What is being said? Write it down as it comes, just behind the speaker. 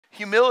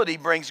Humility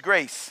brings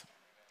grace.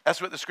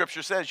 That's what the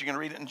scripture says. You can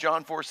read it in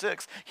John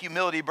 4:6.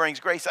 Humility brings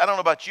grace. I don't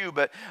know about you,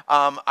 but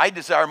I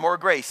desire more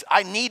grace.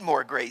 I need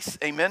more grace.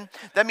 Amen.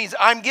 That means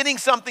I'm getting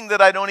something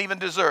that I don't even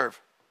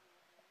deserve.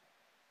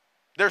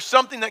 There's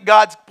something that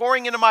God's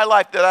pouring into my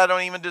life that I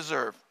don't even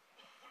deserve.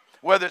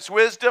 Whether it's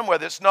wisdom,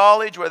 whether it's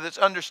knowledge, whether it's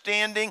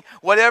understanding,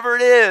 whatever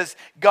it is,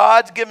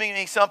 God's giving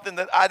me something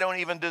that I don't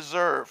even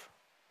deserve.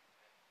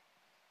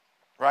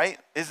 Right?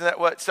 Isn't that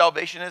what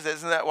salvation is?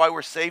 Isn't that why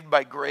we're saved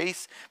by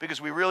grace? Because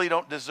we really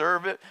don't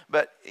deserve it,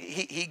 but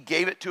he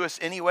gave it to us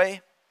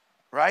anyway,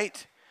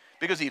 right?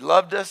 Because he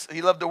loved us.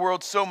 He loved the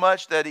world so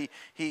much that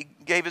he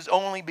gave his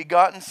only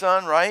begotten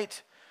Son, right?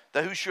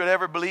 That who should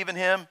ever believe in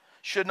him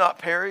should not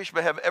perish,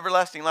 but have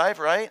everlasting life,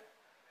 right?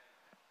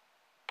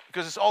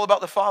 Because it's all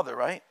about the Father,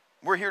 right?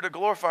 We're here to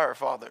glorify our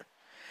Father.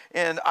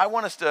 And I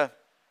want us to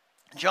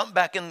jump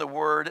back in the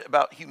word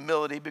about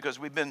humility, because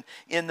we've been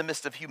in the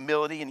midst of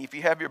humility. And if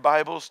you have your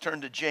Bibles,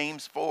 turn to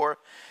James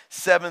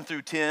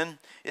 4:7-10.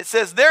 It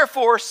says,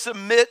 therefore,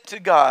 submit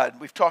to God.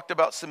 We've talked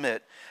about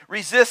submit.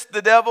 Resist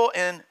the devil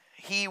and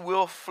he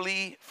will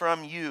flee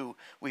from you.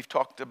 We've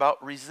talked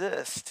about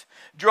resist.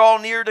 Draw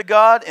near to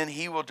God and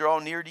he will draw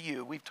near to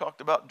you. We've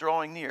talked about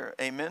drawing near.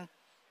 Amen.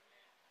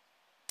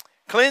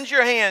 Cleanse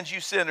your hands, you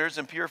sinners,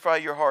 and purify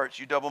your hearts,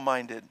 you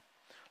double-minded.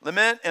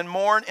 Lament and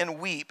mourn and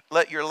weep.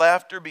 Let your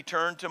laughter be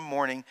turned to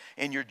mourning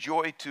and your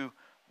joy to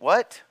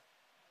what?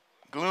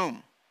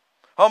 Gloom.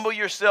 Humble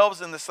yourselves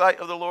in the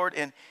sight of the Lord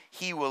and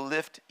he will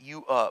lift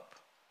you up.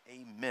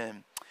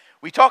 Amen.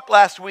 We talked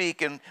last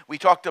week and we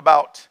talked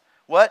about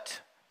what?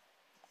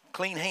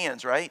 Clean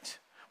hands, right?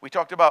 We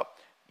talked about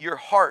your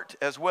heart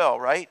as well,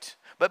 right?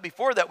 But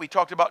before that, we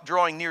talked about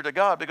drawing near to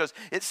God, because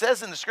it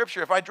says in the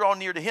scripture, if I draw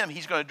near to him,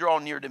 he's going to draw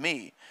near to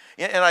me.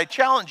 And I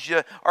challenge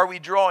you, are we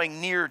drawing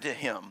near to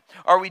him?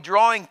 Are we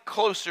drawing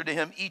closer to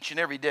him each and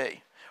every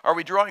day? Are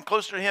we drawing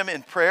closer to him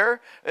in prayer?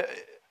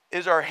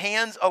 Is our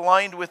hands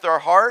aligned with our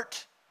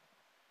heart?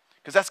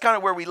 Because that's kind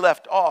of where we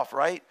left off,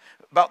 right?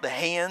 About the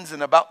hands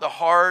and about the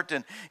heart.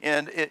 And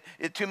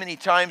it too many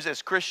times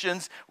as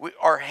Christians,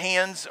 our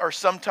hands are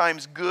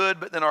sometimes good,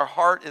 but then our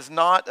heart is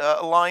not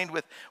aligned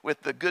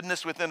with the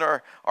goodness within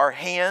our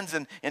hands.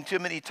 And too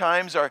many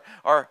times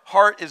our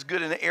heart is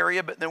good in an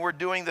area, but then we're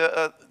doing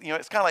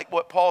it's kind of like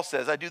what Paul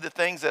says. I do the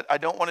things that I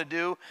don't want to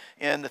do,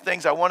 and the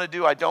things I want to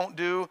do, I don't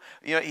do.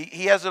 You know,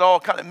 he has it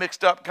all kind of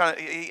mixed up.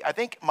 I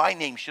think my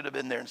name should have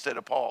been there instead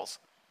of Paul's,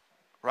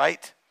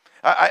 right?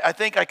 I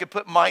think I could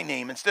put my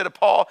name. Instead of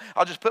Paul,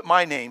 I'll just put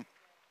my name.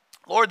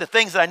 Lord, the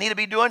things that I need to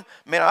be doing,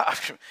 man,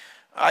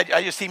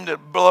 I just seem to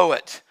blow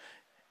it.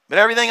 But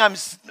everything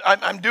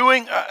I'm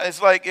doing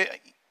is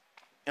like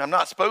I'm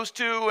not supposed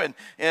to,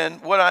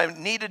 and what I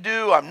need to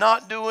do, I'm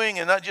not doing,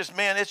 and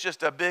it's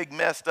just a big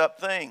messed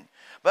up thing.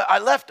 But I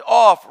left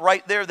off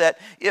right there that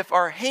if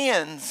our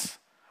hands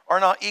are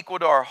not equal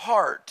to our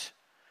heart,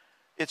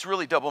 it's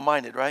really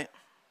double-minded, right?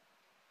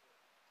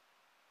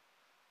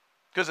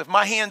 Because if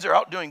my hands are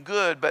out doing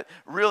good, but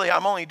really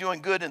I'm only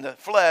doing good in the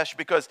flesh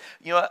because,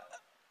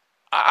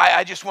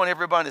 I just want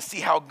everybody to see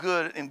how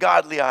good and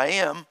godly I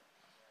am.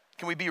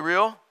 Can we be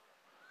real?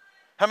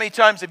 How many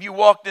times have you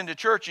walked into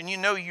church and you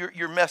know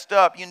you're messed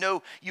up? You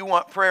know you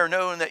want prayer,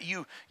 knowing that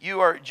you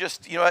are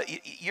just,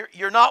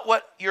 you're not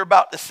what you're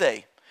about to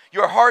say.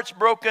 Your heart's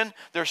broken,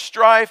 there's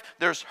strife,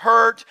 there's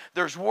hurt,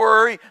 there's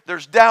worry,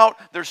 there's doubt,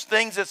 there's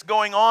things that's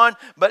going on.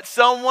 But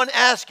someone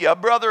asks you, a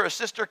brother or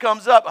sister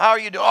comes up, how are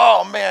you doing?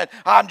 Oh man,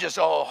 I'm just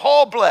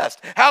all blessed.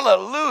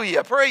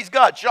 Hallelujah, praise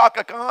God,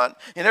 Shaka Khan,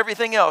 and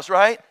everything else,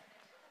 right?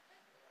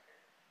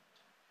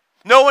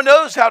 No one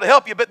knows how to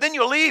help you, but then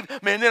you'll leave.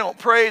 Man, they don't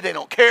pray, they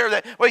don't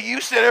care. Well,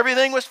 you said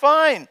everything was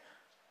fine.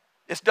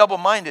 It's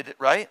double-minded,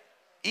 right?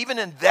 Even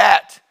in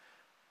that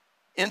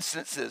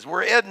instances,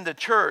 we're heading to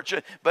church,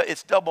 but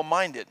it's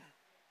double-minded.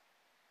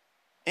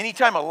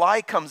 Anytime a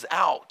lie comes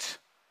out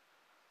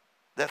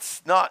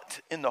that's not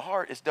in the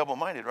heart, it's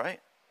double-minded,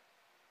 right?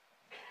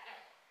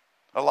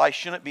 A lie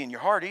shouldn't be in your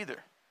heart either.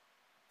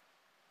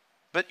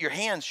 But your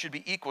hands should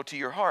be equal to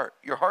your heart.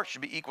 Your heart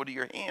should be equal to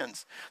your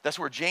hands. That's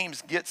where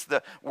James gets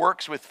the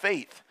works with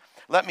faith.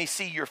 Let me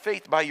see your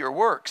faith by your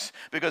works,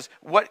 because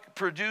what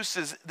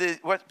produces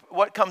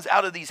what comes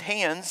out of these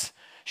hands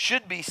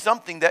should be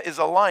something that is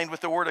aligned with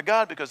the Word of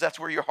God, because that's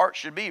where your heart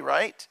should be,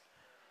 right?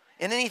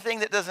 And anything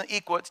that doesn't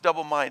equal, it's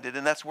double-minded.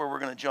 And that's where we're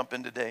going to jump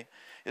in today,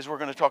 is we're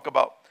going to talk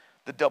about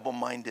the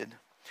double-minded.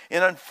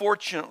 And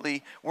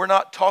unfortunately, we're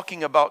not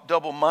talking about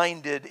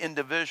double-minded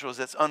individuals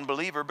that's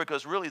unbeliever,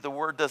 because really the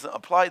Word doesn't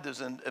apply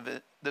those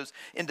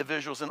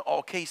individuals in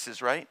all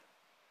cases, right?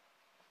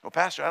 Well,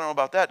 Pastor, I don't know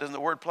about that. Doesn't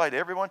the Word apply to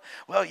everyone?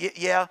 Well,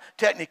 yeah,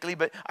 technically,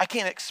 but I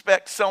can't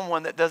expect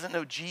someone that doesn't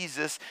know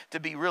Jesus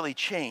to be really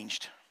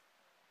changed.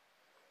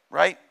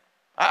 Right?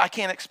 I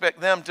can't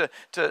expect them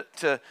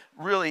to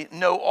really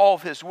know all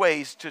of his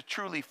ways, to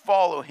truly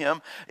follow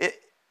him.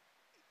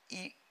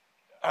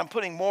 I'm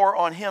putting more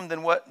on him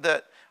than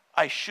that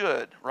I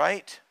should,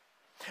 right?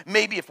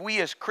 Maybe if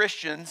we as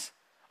Christians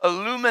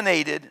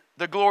illuminated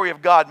the glory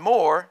of God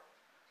more,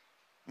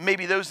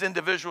 maybe those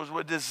individuals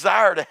would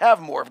desire to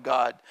have more of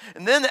God.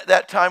 And then at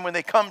that time when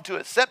they come to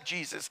accept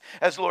Jesus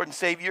as Lord and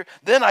Savior,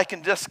 then I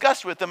can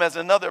discuss with them as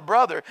another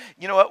brother,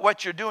 you know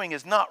what you're doing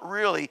is not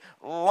really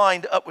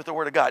lined up with the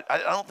Word of God. I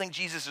don't think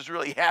Jesus is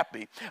really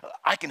happy.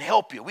 I can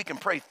help you. We can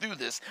pray through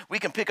this. We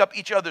can pick up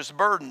each other's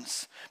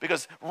burdens.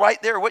 Because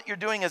right there, what you're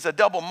doing is a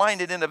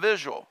double-minded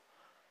individual.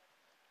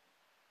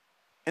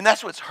 And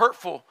that's what's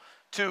hurtful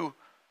to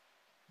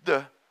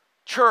the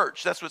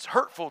church. That's what's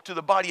hurtful to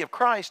the body of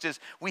Christ, is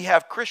we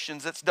have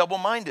Christians that's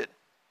double-minded.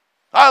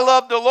 I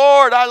love the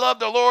Lord. I love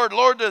the Lord.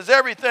 Lord does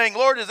everything.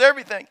 Lord is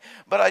everything.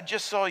 But I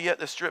just saw you at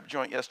the strip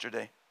joint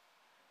yesterday.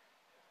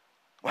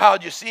 Well,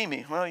 how'd you see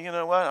me? Well, you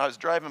know what? I was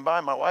driving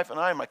by, my wife and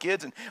I and my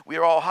kids, and we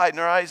were all hiding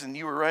our eyes, and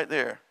you were right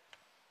there.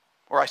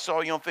 Or I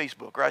saw you on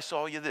Facebook, or I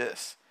saw you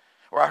this.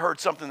 Or I heard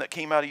something that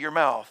came out of your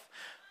mouth.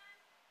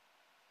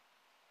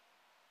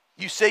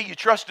 You say you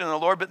trust in the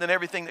Lord, but then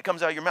everything that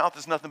comes out of your mouth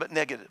is nothing but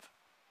negative.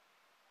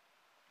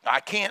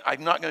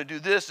 I'm not going to do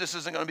this. This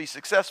isn't going to be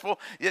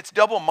successful. It's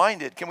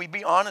double-minded. Can we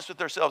be honest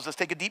with ourselves? Let's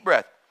take a deep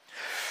breath.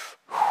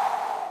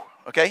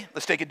 Okay,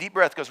 let's take a deep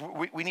breath because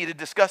we need to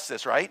discuss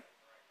this, right?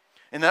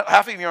 And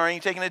half of you aren't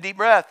even taking a deep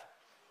breath.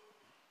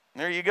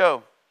 There you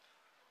go.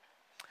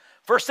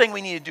 First thing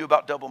we need to do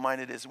about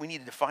double-minded is we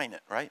need to define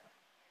it, right?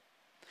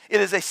 It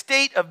is a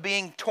state of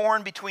being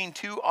torn between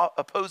two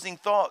opposing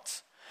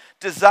thoughts,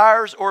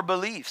 desires, or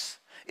beliefs.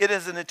 It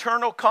is an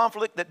eternal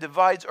conflict that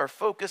divides our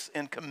focus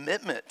and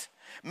commitment,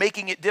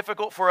 making it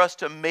difficult for us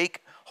to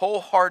make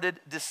wholehearted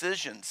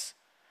decisions.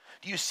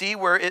 Do you see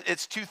where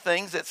it's two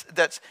things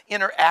that's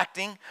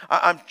interacting?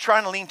 I'm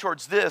trying to lean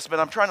towards this, but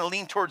I'm trying to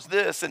lean towards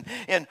this,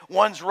 and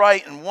one's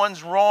right and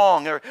one's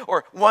wrong,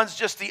 or one's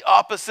just the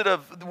opposite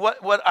of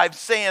what I'm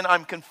saying,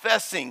 I'm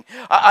confessing.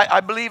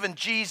 I believe in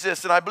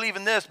Jesus, and I believe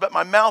in this, but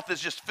my mouth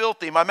is just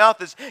filthy. My mouth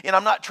is, and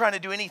I'm not trying to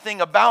do anything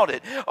about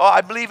it. Oh,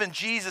 I believe in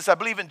Jesus,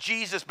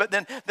 but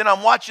then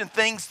I'm watching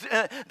things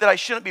that I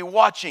shouldn't be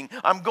watching.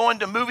 I'm going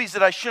to movies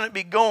that I shouldn't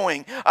be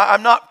going.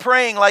 I'm not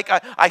praying like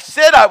I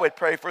said I would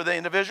pray for the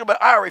individual,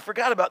 but I already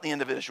forgot about the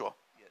individual.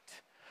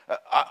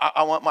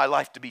 I want my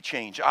life to be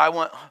changed. I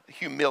want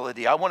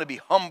humility. I want to be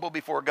humble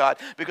before God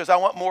because I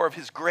want more of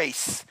His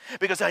grace.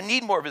 Because I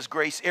need more of His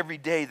grace every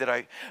day that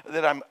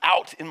I'm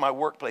out in my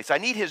workplace. I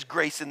need His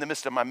grace in the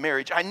midst of my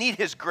marriage. I need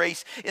His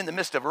grace in the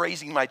midst of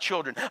raising my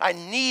children. I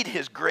need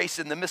His grace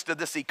in the midst of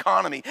this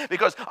economy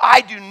because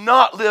I do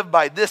not live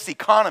by this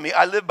economy.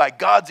 I live by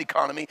God's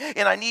economy,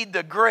 and I need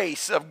the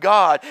grace of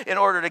God in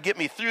order to get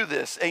me through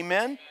this.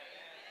 Amen?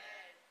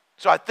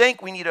 So I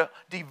think we need to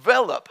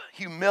develop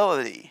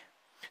humility.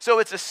 So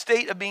it's a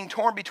state of being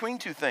torn between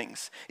two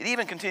things. It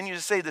even continues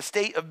to say the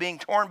state of being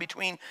torn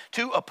between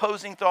two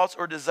opposing thoughts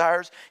or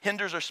desires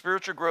hinders our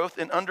spiritual growth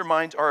and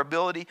undermines our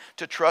ability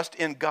to trust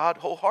in God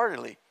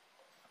wholeheartedly.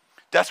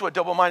 That's what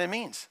double-minded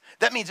means.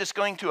 That means it's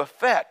going to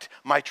affect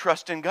my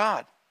trust in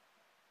God.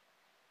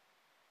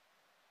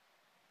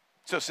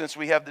 So since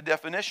we have the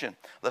definition,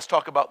 let's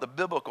talk about the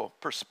biblical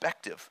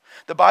perspective.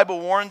 The Bible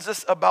warns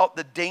us about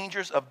the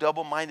dangers of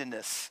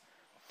double-mindedness.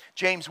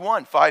 James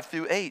 1, 5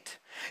 through 8.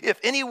 If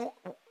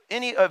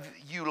any of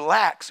you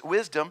lacks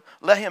wisdom,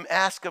 let him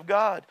ask of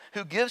God,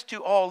 who gives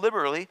to all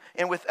liberally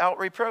and without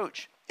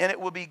reproach, and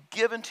it will be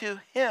given to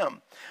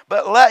him.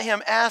 But let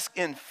him ask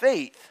in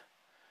faith.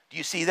 Do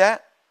you see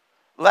that?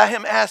 Let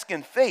him ask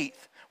in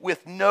faith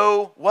with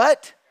no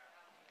what?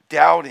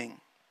 Doubting.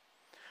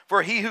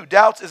 For he who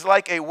doubts is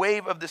like a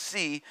wave of the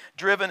sea,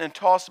 driven and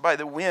tossed by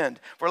the wind.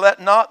 For let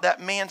not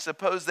that man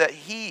suppose that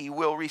he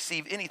will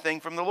receive anything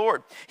from the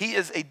Lord. He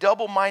is a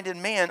double-minded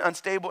man,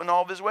 unstable in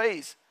all of his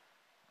ways.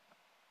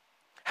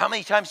 How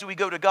many times do we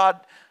go to God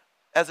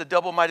as a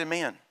double-minded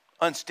man?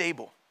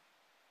 Unstable.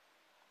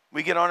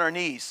 We get on our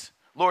knees.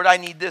 Lord, I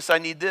need this,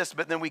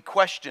 but then we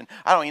question.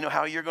 I don't even know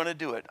how you're going to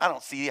do it. I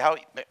don't see how,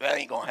 that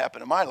ain't going to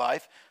happen in my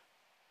life.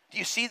 Do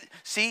you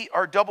see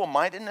our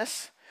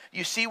double-mindedness?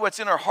 You see what's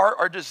in our heart,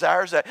 our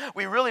desires, that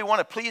we really want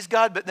to please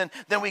God, but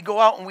then we go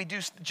out and we do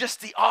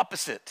just the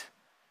opposite.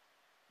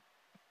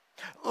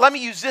 Let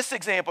me use this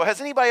example.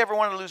 Has anybody ever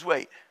wanted to lose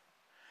weight?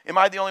 Am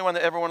I the only one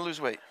that ever wanted to lose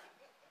weight?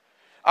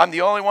 I'm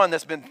the only one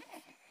that's been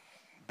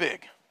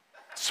big,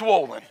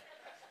 swollen.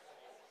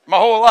 My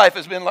whole life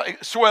has been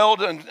like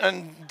swelled and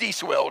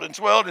deswelled and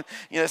swelled. And,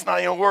 it's not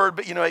even a word,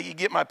 but you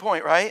get my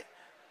point, right?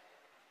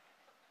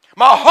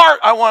 My heart,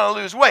 I want to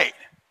lose weight.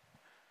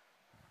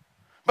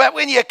 But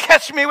when you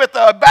catch me with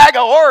a bag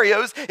of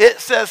Oreos,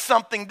 it says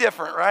something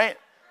different, right?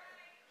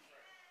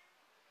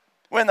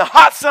 When the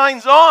hot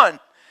sign's on,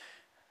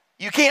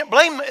 you can't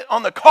blame it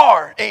on the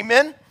car,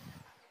 amen?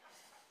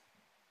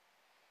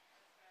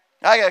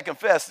 I got to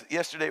confess,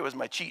 yesterday was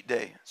my cheat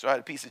day. So I had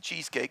a piece of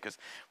cheesecake because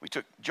we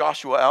took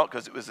Joshua out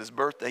because it was his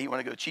birthday. He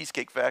wanted to go to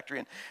Cheesecake Factory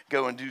and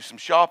go and do some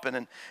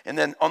shopping. And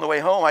then on the way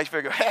home, I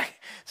figured, hey,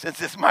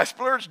 since it's my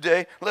splurge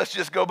day, let's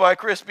just go buy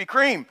Krispy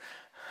Kreme.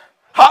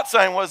 Hot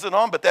sign wasn't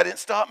on, but that didn't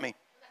stop me.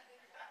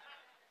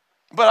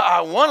 But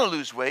I want to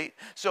lose weight,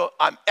 so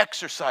I'm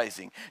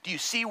exercising. Do you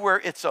see where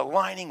it's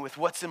aligning with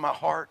what's in my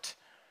heart?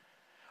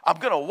 I'm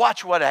going to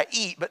watch what I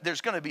eat, but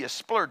there's going to be a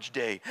splurge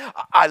day.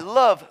 I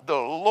love the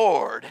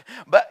Lord,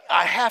 but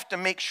I have to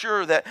make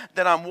sure that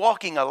I'm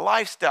walking a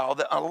lifestyle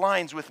that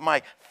aligns with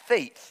my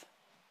faith,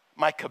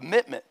 my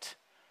commitment,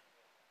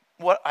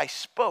 what I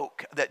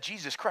spoke, that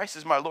Jesus Christ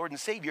is my Lord and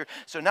Savior.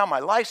 So now my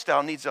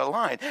lifestyle needs to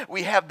align.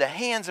 We have the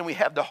hands and we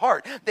have the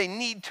heart. They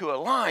need to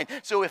align.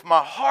 So if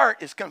my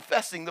heart is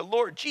confessing the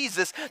Lord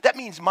Jesus, that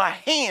means my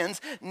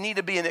hands need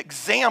to be an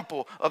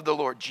example of the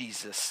Lord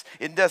Jesus.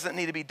 It doesn't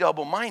need to be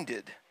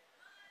double-minded.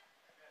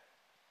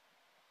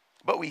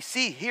 But we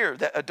see here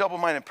that a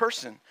double-minded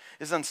person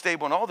is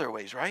unstable in all their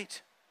ways, right?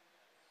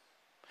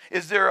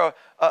 Is there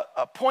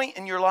a point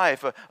in your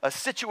life, a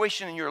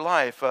situation in your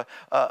life,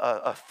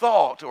 a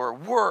thought or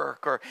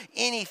work or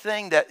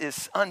anything that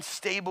is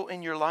unstable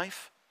in your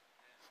life?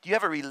 Do you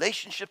have a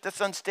relationship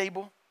that's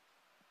unstable?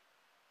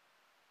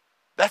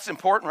 That's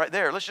important right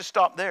there. Let's just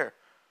stop there.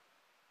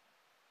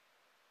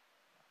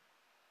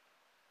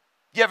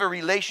 Do you have a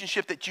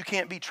relationship that you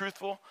can't be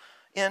truthful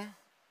in?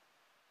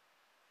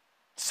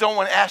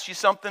 Someone asks you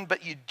something,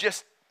 but you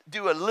just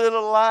do a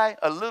little lie,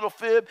 a little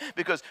fib,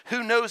 because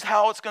who knows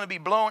how it's going to be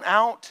blown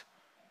out?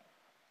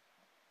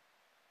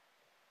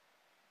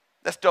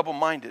 That's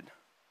double-minded.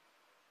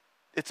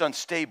 It's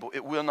unstable.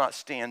 It will not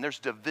stand. There's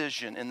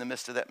division in the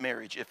midst of that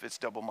marriage if it's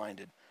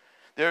double-minded.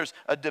 There's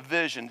a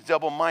division,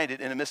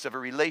 double-minded in the midst of a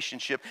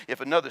relationship if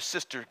another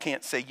sister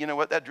can't say, you know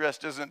what, that dress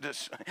doesn't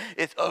just,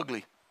 it's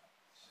ugly.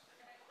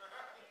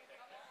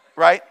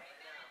 Right?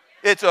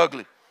 It's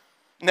ugly.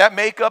 And that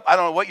makeup, I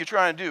don't know what you're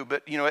trying to do,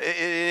 but, you know, it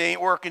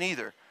ain't working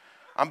either.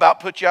 I'm about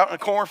to put you out in a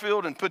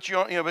cornfield and put you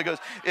on, you know, because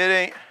it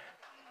ain't.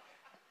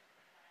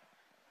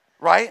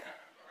 Right?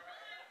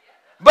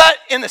 But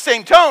in the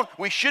same tone,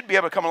 we should be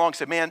able to come along and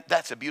say, man,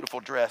 that's a beautiful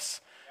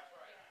dress.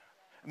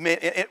 Man,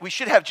 we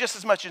should have just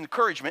as much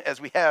encouragement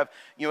as we have,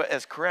 you know,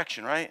 as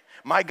correction, right?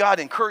 My God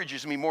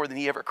encourages me more than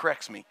he ever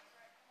corrects me.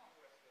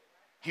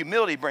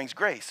 Humility brings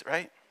grace,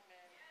 right?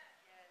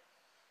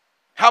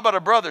 How about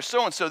a brother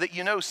so-and-so that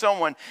you know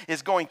someone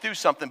is going through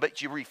something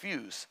but you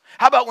refuse?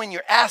 How about when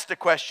you're asked a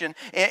question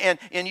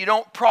and you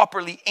don't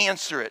properly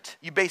answer it?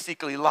 You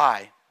basically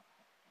lie.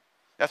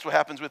 That's what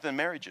happens within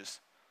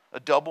marriages. A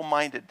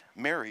double-minded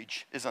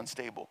marriage is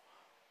unstable.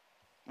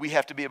 We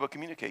have to be able to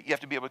communicate. You have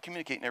to be able to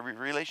communicate in every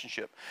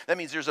relationship. That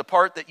means there's a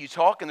part that you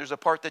talk and there's a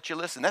part that you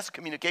listen. That's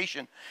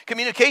communication.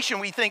 Communication,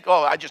 we think,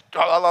 oh, I just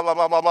blah, blah, blah,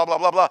 blah, blah, blah, blah,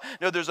 blah, blah.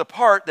 No, there's a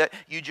part that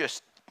you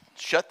just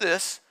shut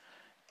this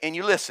and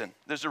you listen.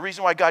 There's a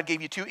reason why God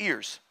gave you 2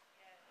 ears.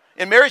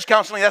 In marriage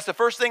counseling, that's the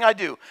first thing I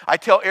do. I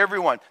tell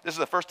everyone, this is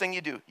the first thing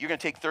you do. You're going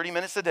to take 30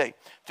 minutes a day.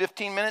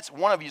 15 minutes,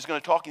 one of you is going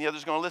to talk and the other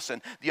is going to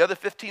listen. The other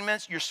 15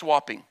 minutes, you're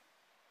swapping.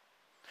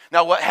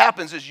 Now, what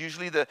happens is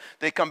usually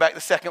they come back the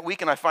second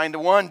week and I find the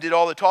one did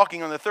all the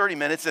talking on the 30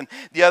 minutes and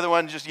the other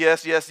one just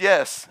yes, yes,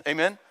 yes.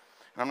 Amen?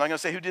 And I'm not going to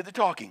say who did the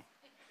talking.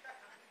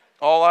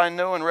 All I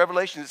know in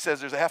Revelation, it says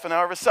there's a half an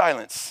hour of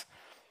silence.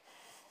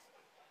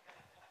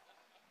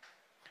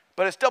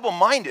 But it's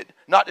double-minded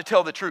not to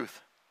tell the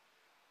truth.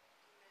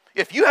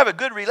 If you have a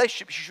good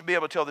relationship, you should be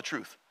able to tell the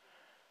truth.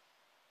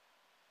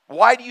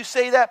 Why do you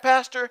say that,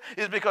 Pastor?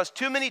 Is because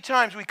too many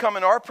times we come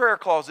in our prayer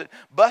closet,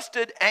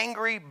 busted,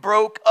 angry,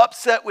 broke,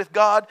 upset with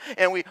God,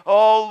 and we,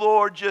 oh,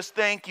 Lord, just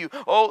thank you.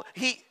 Oh,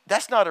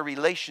 that's not a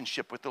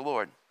relationship with the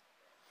Lord.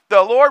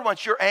 The Lord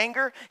wants your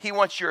anger. He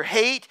wants your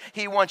hate.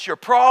 He wants your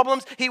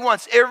problems. He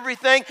wants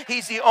everything.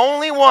 He's the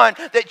only one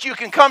that you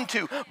can come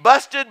to,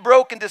 busted,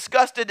 broken,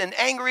 disgusted, and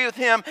angry with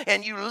him,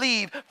 and you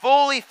leave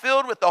fully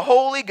filled with the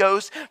Holy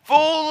Ghost,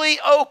 fully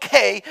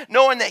okay,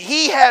 knowing that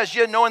he has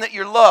you, knowing that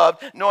you're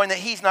loved, knowing that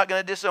he's not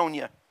going to disown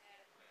you.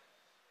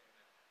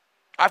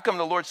 I've come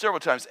to the Lord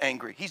several times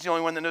angry. He's the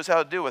only one that knows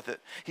how to deal with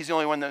it. He's the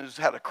only one that knows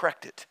how to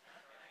correct it.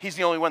 He's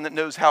the only one that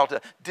knows how to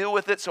deal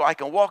with it, so I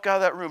can walk out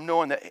of that room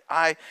knowing that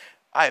I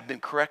have been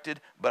corrected,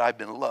 but I've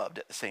been loved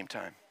at the same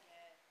time.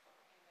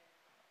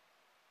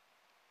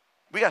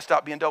 We got to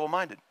stop being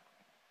double-minded.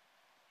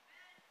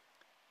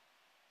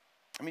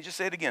 Let me just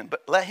say it again.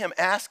 But let him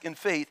ask in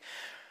faith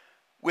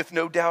with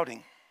no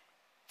doubting.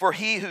 For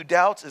he who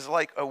doubts is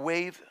like a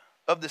wave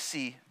of the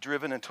sea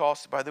driven and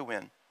tossed by the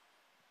wind.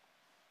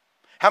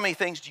 How many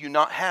things do you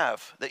not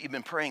have that you've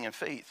been praying in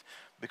faith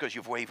because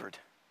you've wavered?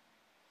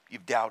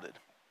 You've doubted,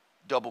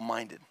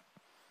 double-minded.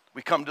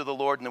 We come to the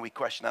Lord and then we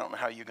question, I don't know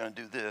how you're going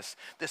to do this.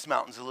 This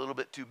mountain's a little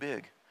bit too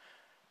big.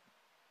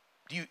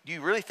 Do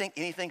you really think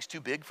anything's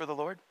too big for the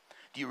Lord?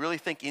 Do you really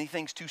think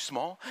anything's too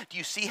small? Do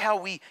you see how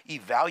we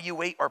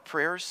evaluate our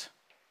prayers?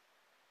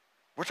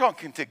 We're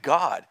talking to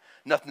God.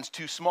 Nothing's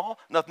too small,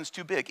 nothing's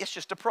too big. It's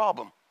just a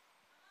problem.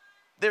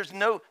 There's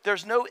no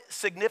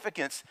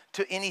significance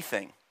to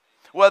anything.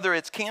 Whether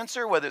it's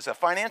cancer, whether it's a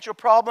financial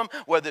problem,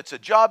 whether it's a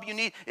job you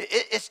need,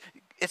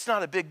 it's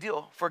not a big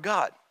deal for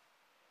God.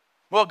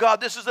 Well,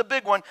 God, this is a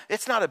big one.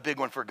 It's not a big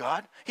one for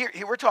God. Here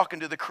we're talking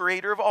to the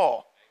creator of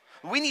all.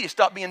 We need to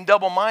stop being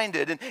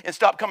double-minded and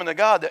stop coming to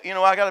God that,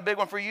 I got a big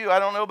one for you. I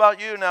don't know about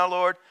you now,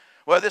 Lord.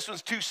 Well, this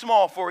one's too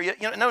small for you.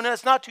 No,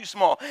 it's not too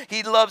small.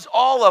 He loves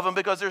all of them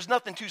because there's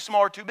nothing too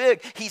small or too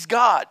big. He's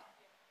God.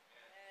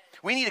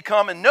 We need to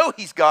come and know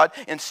He's God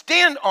and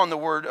stand on the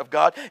Word of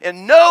God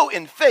and know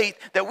in faith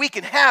that we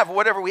can have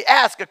whatever we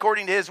ask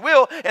according to His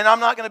will, and I'm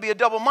not going to be a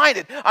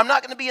double-minded. I'm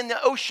not going to be in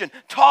the ocean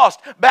tossed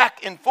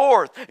back and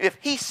forth. If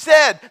He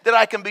said that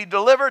I can be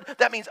delivered,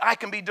 that means I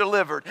can be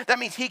delivered. That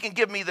means He can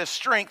give me the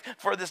strength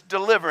for this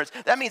deliverance.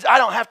 That means I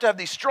don't have to have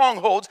these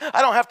strongholds.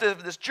 I don't have to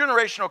have this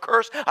generational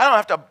curse. I don't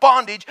have to have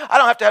bondage. I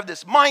don't have to have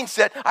this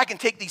mindset. I can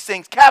take these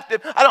things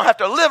captive. I don't have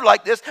to live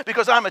like this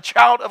because I'm a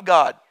child of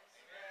God.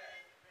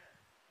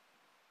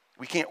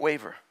 We can't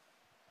waver.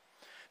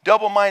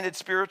 Double-minded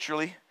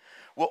spiritually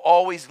will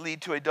always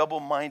lead to a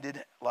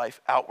double-minded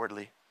life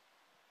outwardly.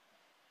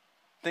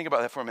 Think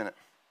about that for a minute.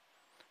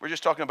 We're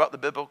just talking about the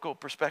biblical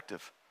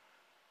perspective.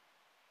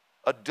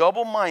 A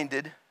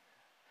double-minded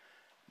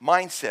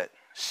mindset,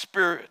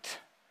 spirit,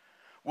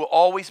 will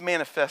always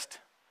manifest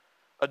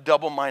a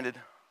double-minded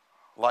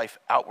life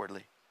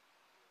outwardly.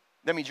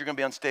 That means you're going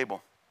to be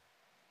unstable.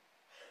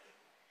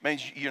 It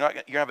means you're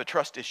going to have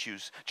trust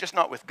issues, just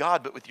not with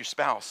God, but with your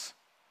spouse.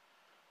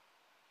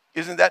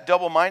 Isn't that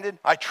double-minded?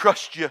 I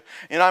trust you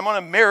and I'm going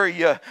to marry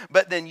you,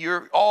 but then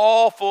you're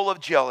all full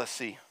of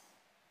jealousy.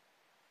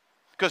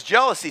 Because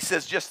jealousy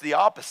says just the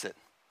opposite.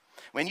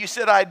 When you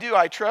said I do,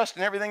 I trust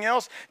and everything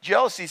else,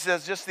 jealousy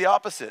says just the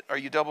opposite. Are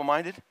you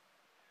double-minded?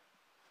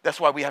 That's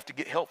why we have to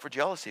get help for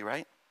jealousy,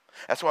 right?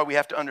 That's why we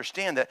have to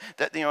understand that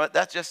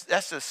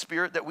that's a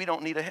spirit that we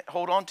don't need to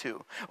hold on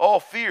to. Oh,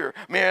 fear.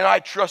 Man, I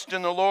trust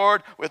in the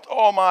Lord with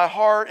all my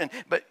heart,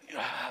 but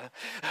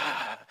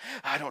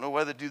I don't know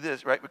whether to do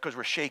this, right? Because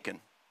we're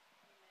shaken.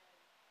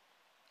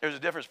 There's a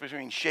difference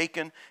between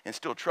shaken and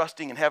still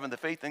trusting and having the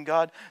faith in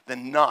God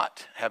than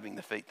not having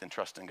the faith and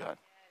trust in God.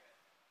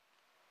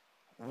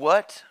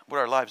 What would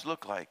our lives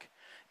look like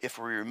if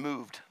we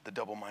removed the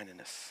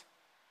double-mindedness?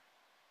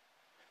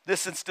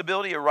 This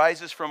instability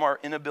arises from our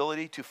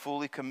inability to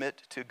fully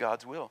commit to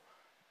God's will.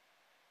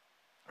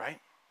 Right?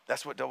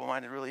 That's what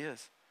double-minded really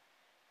is.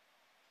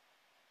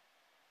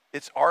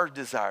 It's our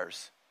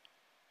desires.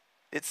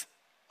 It's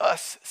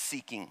us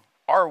seeking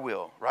our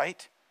will,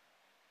 right?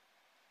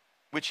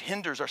 Which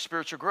hinders our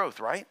spiritual growth,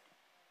 right?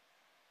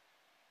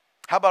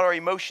 How about our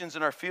emotions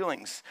and our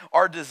feelings,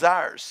 our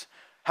desires?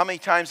 How many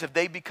times have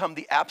they become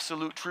the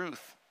absolute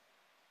truth?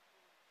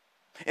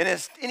 And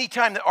as any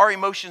time that our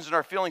emotions and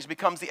our feelings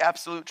becomes the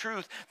absolute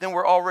truth, then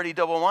we're already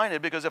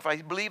double-minded. Because if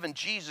I believe in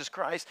Jesus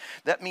Christ,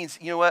 that means,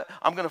 you know what?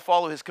 I'm going to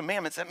follow His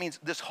commandments. That means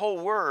this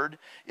whole word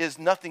is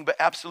nothing but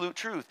absolute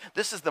truth.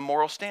 This is the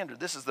moral standard.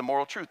 This is the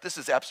moral truth. This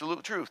is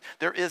absolute truth.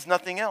 There is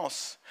nothing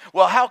else.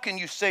 Well, how can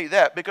you say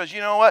that? Because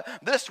you know what?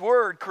 This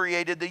word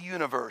created the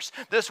universe.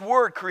 This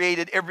word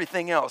created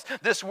everything else.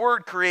 This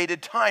word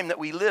created time that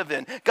we live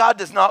in. God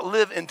does not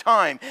live in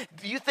time.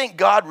 Do you think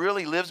God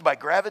really lives by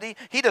gravity?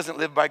 He doesn't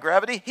live by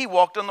gravity. He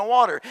walked on the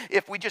water.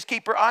 If we just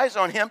keep our eyes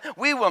on Him,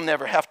 we will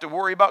never have to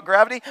worry about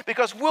gravity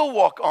because we'll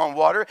walk on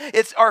water.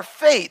 It's our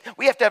faith.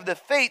 We have to have the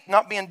faith,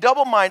 not being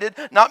double-minded,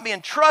 not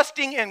being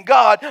trusting in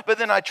God, but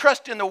then I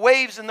trust in the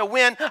waves and the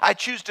wind. I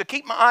choose to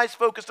keep my eyes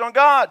focused on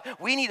God.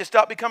 We need to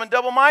stop becoming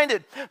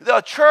double-minded.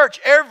 The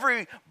church,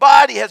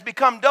 everybody has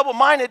become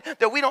double-minded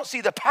that we don't see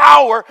the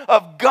power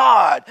of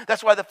God.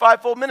 That's why the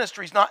fivefold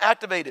ministry is not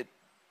activated.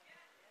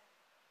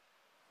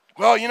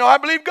 Well, I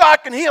believe God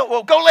can heal.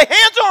 Well, go lay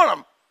hands on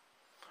them.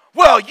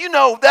 Well, you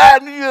know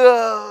that.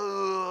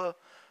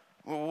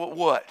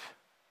 What?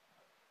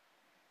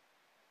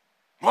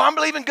 Well, I'm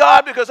believing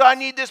God because I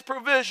need this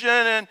provision.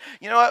 And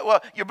you know what?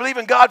 Well, you're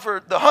believing God for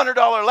the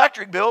 $100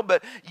 electric bill,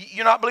 but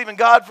you're not believing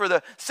God for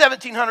the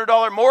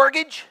 $1,700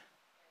 mortgage.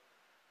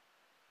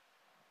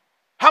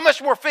 How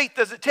much more faith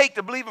does it take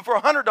to believe Him for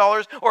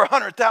 $100 or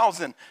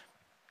 $100,000? It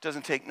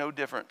doesn't take no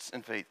difference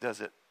in faith,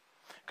 does it?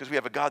 Because we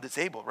have a God that's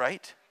able,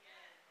 right?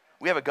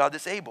 We have a God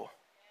that's able.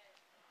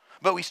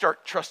 But we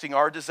start trusting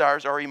our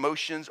desires, our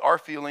emotions, our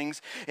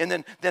feelings,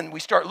 and then we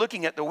start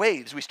looking at the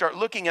waves. We start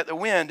looking at the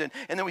wind, and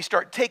then we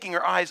start taking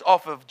our eyes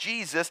off of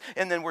Jesus,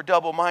 and then we're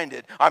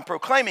double-minded. I'm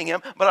proclaiming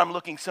Him, but I'm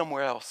looking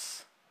somewhere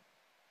else.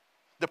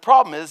 The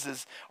problem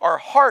is our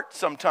heart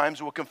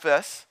sometimes will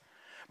confess,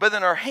 but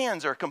then our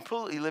hands are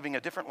completely living a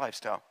different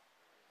lifestyle.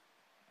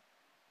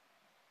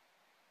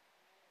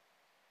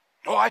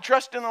 Oh, I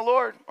trust in the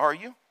Lord. Are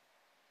you?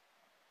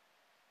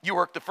 You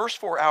work the first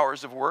 4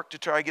 hours of work to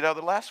try to get out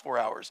of the last 4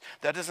 hours.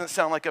 That doesn't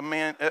sound like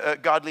a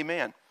godly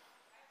man.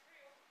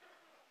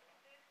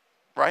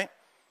 Right?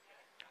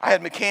 I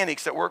had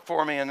mechanics that worked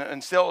for me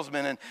and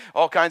salesmen and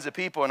all kinds of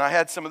people. And I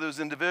had some of those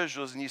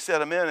individuals and you set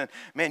them in and,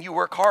 man, you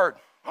work hard.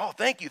 Oh,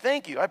 thank you.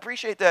 I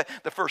appreciate that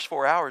the first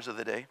 4 hours of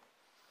the day.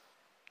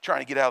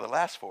 Trying to get out of the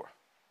last 4.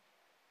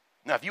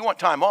 Now, if you want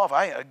time off,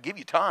 I give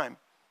you time.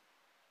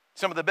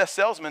 Some of the best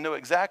salesmen know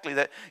exactly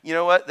that, you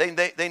know what,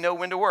 they know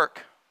when to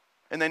work.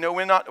 And they know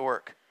when not to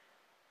work.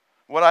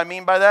 What I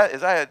mean by that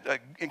is I had an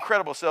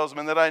incredible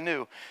salesman that I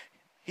knew.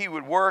 He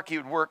would work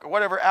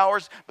whatever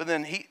hours, but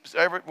then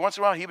every once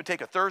in a while he would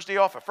take a Thursday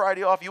off, a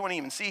Friday off. You wouldn't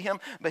even see him,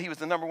 but he was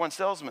the number one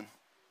salesman.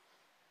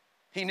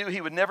 He knew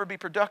he would never be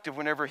productive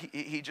whenever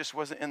he just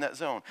wasn't in that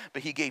zone.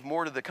 But he gave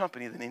more to the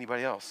company than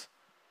anybody else.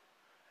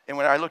 And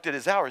when I looked at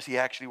his hours, he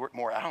actually worked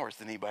more hours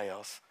than anybody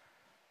else.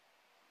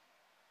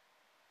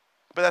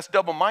 But that's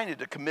double-minded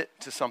to commit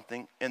to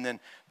something and then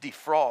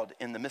defraud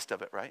in the midst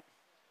of it, right?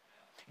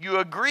 You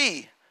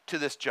agree to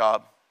this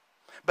job,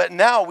 but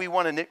now we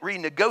want to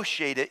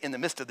renegotiate it in the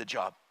midst of the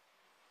job.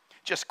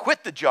 Just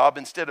quit the job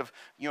instead of,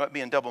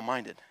 being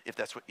double-minded, if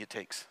that's what it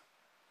takes.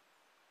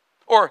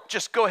 Or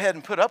just go ahead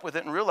and put up with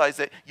it and realize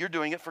that you're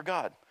doing it for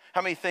God.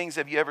 How many things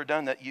have you ever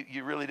done that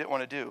you really didn't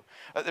want to do?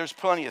 There's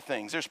plenty of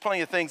things. There's plenty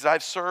of things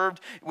I've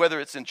served, whether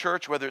it's in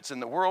church, whether it's in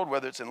the world,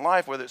 whether it's in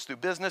life, whether it's through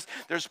business.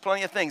 There's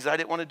plenty of things I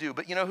didn't want to do.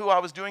 But you know who I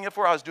was doing it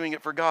for? I was doing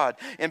it for God.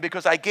 And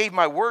because I gave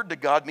my word to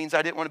God means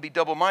I didn't want to be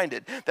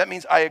double-minded. That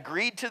means I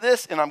agreed to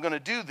this, and I'm going to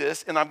do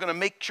this, and I'm going to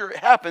make sure it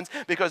happens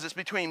because it's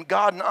between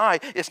God and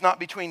I. It's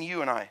not between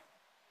you and I.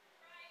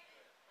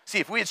 See,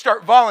 if we'd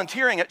start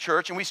volunteering at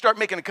church and we start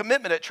making a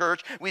commitment at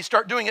church, we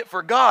start doing it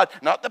for God,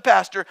 not the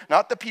pastor,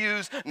 not the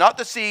pews, not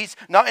the seats,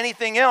 not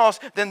anything else,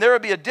 then there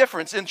would be a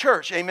difference in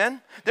church, amen?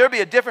 There would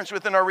be a difference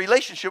within our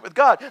relationship with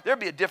God. There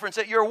would be a difference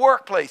at your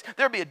workplace.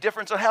 There would be a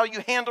difference on how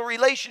you handle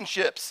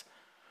relationships.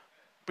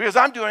 Because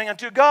I'm doing it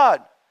unto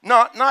God,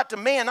 not to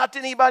man, not to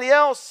anybody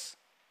else.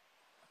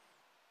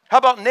 How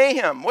about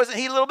Nahum? Wasn't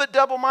he a little bit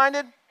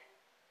double-minded?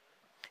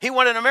 He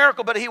wanted a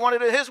miracle, but he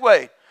wanted it his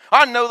way.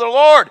 I know the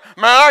Lord.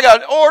 Man, I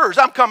got orders.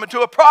 I'm coming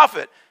to a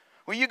prophet.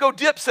 Well, you go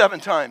dip 7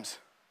 times.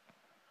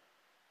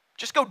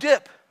 Just go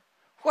dip.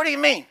 What do you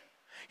mean?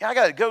 Yeah, I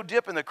got to go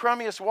dip in the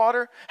crummiest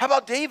water. How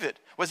about David?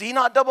 Was he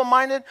not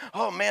double-minded?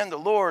 Oh, man, the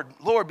Lord,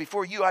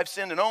 before you I've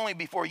sinned and only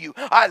before you.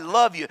 I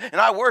love you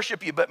and I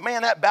worship you. But,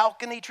 man, that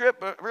balcony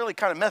trip really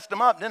kind of messed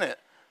him up, didn't it?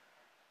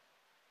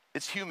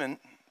 It's human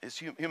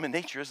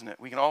nature, isn't it?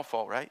 We can all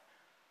fall, right?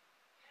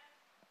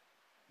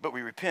 But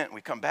we repent,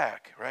 we come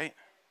back, right?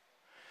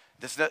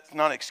 That's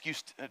not an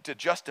excuse to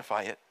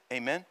justify it.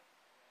 Amen?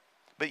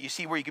 But you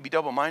see where you could be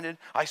double-minded?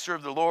 I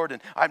serve the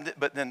Lord,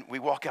 but then we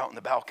walk out in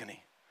the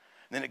balcony.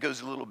 And then it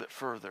goes a little bit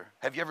further.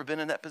 Have you ever been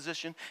in that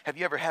position? Have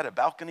you ever had a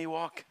balcony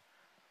walk?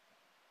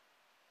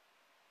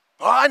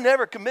 Oh, I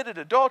never committed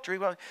adultery.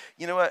 Well,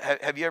 you know what?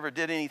 Have you ever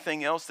did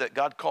anything else that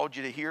God called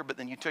you to hear, but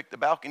then you took the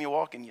balcony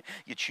walk and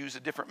you choose a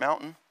different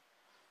mountain?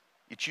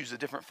 You choose a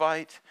different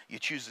fight. You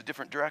choose a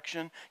different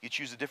direction. You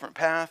choose a different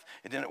path.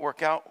 It didn't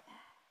work out.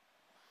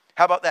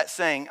 How about that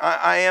saying,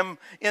 I am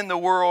in the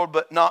world,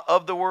 but not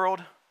of the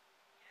world?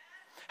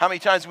 How many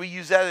times we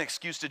use that as an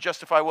excuse to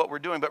justify what we're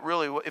doing, but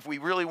really, if we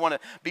really want to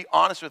be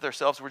honest with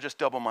ourselves, we're just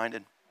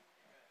double-minded.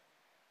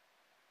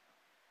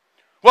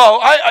 Well,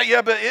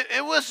 but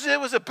it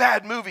was a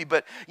bad movie,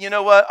 but you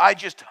know what? I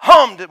just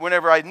hummed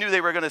whenever I knew they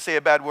were going to say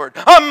a bad word.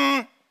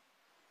 I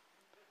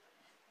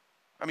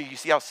mean, you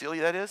see how silly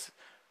that is?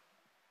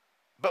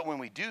 But when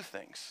we do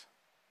things,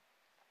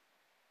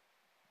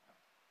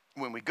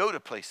 when we go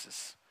to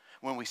places,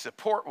 when we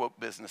support woke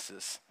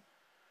businesses,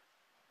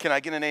 can I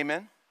get an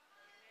amen?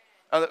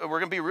 We're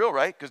going to be real,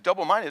 right? Because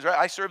double-minded is right.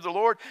 I serve the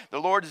Lord. The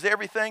Lord is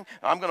everything.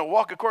 I'm going to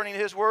walk according to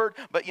his word.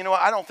 But you know what?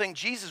 I don't think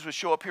Jesus would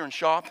show up here and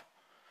shop.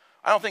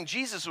 I don't think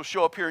Jesus will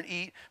show up here and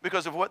eat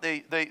because of what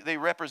they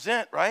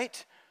represent,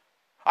 right?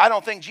 I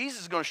don't think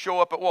Jesus is going to show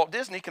up at Walt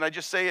Disney. Can I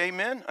just say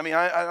amen? I mean,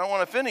 I don't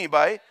want to offend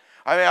anybody.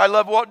 I mean, I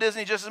love Walt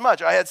Disney just as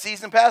much. I had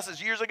season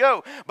passes years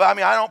ago. But, I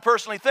mean, I don't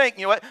personally think,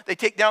 you know what, they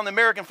take down the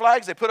American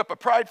flags. They put up a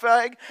pride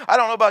flag. I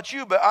don't know about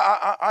you, but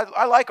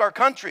I like our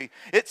country.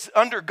 It's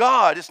under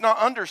God. It's not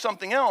under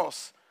something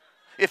else.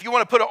 If you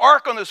want to put an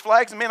ark on those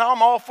flags, man,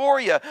 I'm all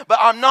for you. But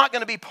I'm not going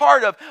to be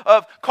part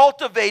of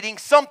cultivating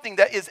something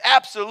that is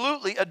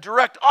absolutely a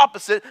direct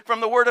opposite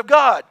from the Word of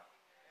God.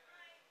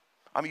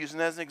 I'm using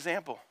that as an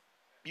example.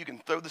 You can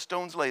throw the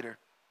stones later.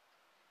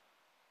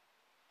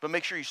 But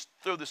make sure you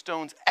throw the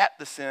stones at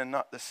the sin,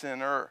 not the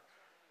sinner.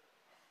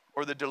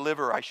 Or the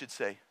deliverer, I should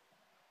say.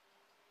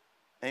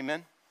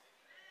 Amen?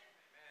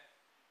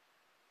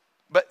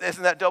 But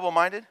isn't that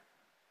double-minded?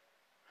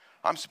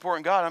 I'm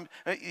supporting God.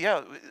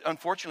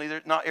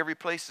 Unfortunately, not every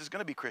place is going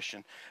to be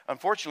Christian.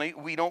 Unfortunately,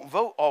 we don't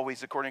vote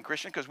always according to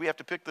Christian because we have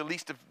to pick the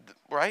least of,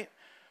 right?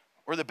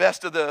 Or the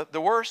best of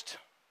the worst.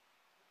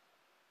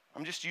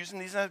 I'm just using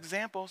these as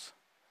examples.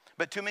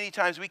 But too many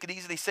times we could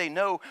easily say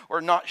no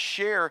or not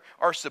share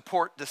our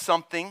support to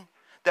something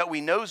that we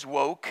know is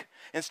woke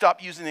and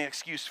stop using the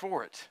excuse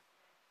for it.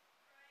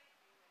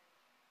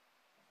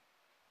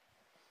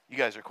 You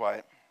guys are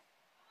quiet.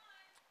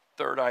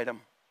 Third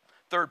item.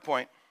 Third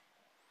point.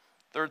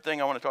 Third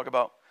thing I want to talk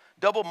about.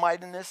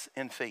 Double-mindedness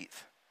and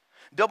faith.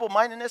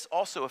 Double-mindedness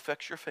also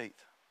affects your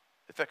faith.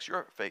 Affects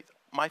your faith.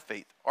 My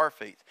faith, our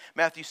faith.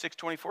 Matthew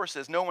 6:24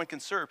 says, no one can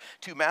serve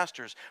 2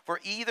 masters, for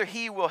either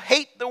he will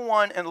hate the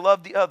one and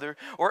love the other,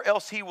 or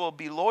else he will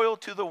be loyal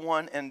to the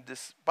one and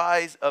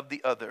despise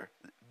the other.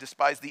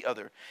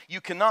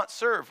 You cannot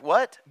serve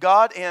what?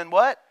 God and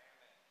what?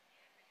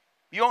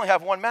 You only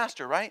have one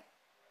master, right?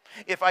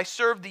 If I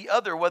serve the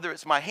other, whether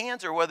it's my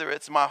hands or whether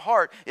it's my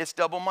heart, it's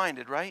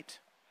double-minded, right?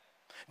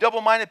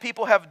 Double-minded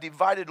people have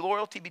divided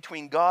loyalty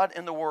between God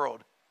and the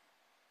world.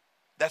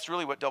 That's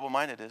really what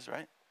double-minded is,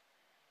 right?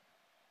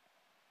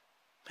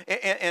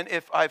 And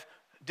if I've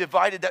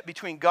divided that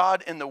between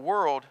God and the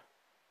world,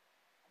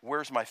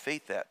 where's my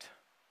faith at?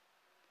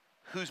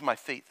 Who's my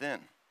faith in?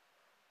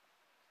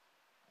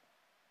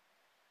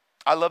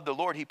 I love the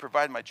Lord. He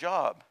provided my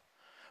job.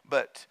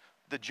 But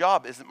the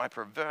job isn't my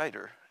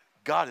provider.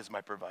 God is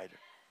my provider.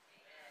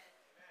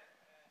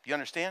 You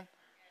understand?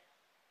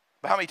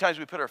 But how many times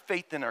we put our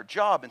faith in our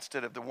job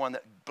instead of the one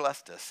that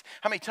blessed us?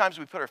 How many times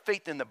we put our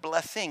faith in the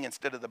blessing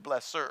instead of the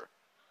blesser?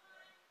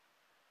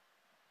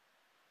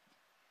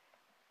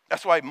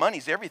 That's why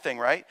money's everything,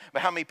 right?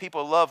 But how many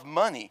people love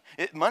money?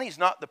 Money's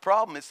not the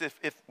problem. It's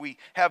if we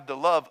have the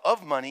love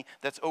of money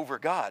that's over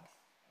God.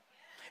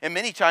 And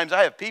many times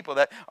I have people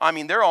that,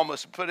 they're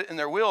almost put it in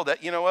their will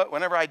that, you know what,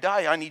 whenever I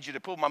die, I need you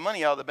to pull my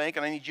money out of the bank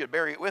and I need you to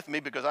bury it with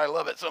me because I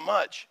love it so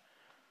much.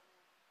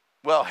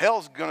 Well,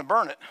 hell's going to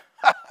burn it.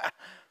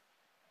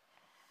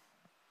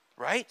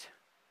 Right?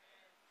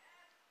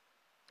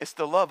 It's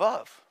the love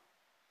of.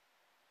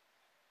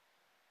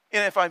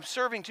 And if I'm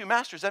serving two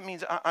masters, that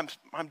means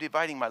I'm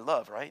dividing my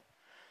love, right?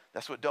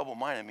 That's what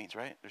double-minded means,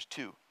 right? There's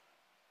two.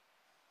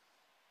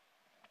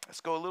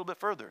 Let's go a little bit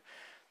further.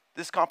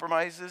 This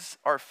compromises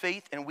our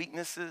faith and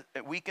weaknesses.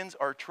 It weakens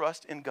our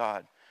trust in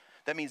God.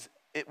 That means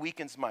it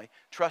weakens my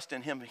trust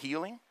in Him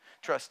healing,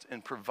 trust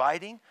in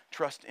providing,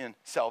 trust in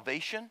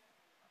salvation.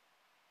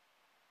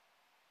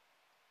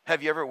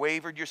 Have you ever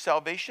wavered your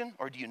salvation?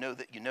 Or do you know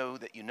that you know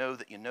that you know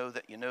that you know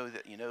that you know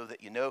that you know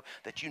that you know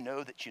that you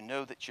know that you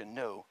know that you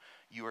know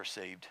you are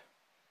saved?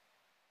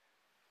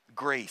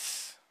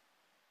 Grace.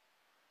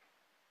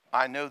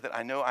 I know that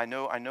I know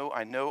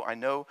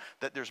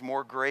that there's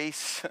more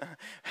grace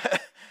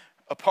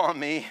upon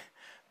me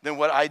than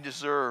what I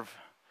deserve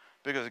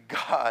because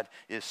God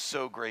is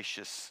so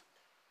gracious.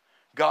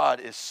 God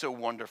is so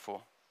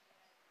wonderful.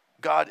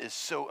 God is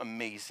so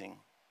amazing.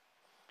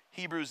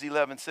 Hebrews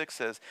 11:6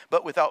 says,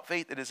 but without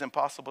faith it is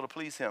impossible to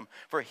please Him.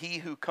 For he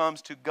who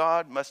comes to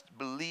God must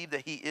believe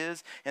that He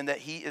is and that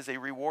He is a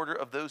rewarder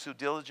of those who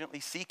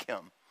diligently seek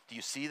Him. Do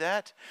you see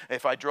that?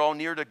 If I draw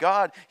near to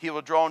God, He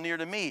will draw near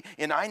to me.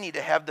 And I need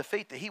to have the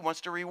faith that He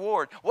wants to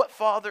reward. What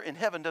father in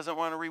heaven doesn't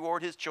want to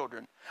reward his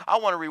children? I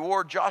want to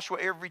reward Joshua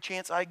every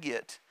chance I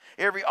get.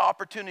 Every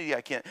opportunity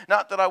I can.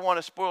 Not that I want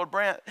to spoil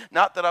brat,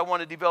 not that I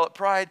want to develop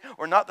pride,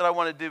 or not that I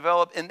want to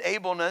develop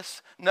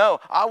enableness. No,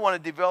 I want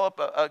to develop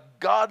a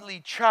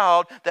godly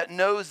child that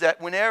knows that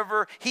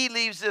whenever he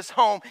leaves this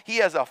home, he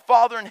has a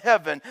Father in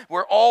heaven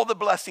where all the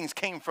blessings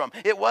came from.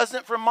 It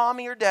wasn't from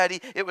mommy or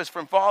daddy, it was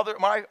from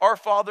our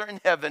Father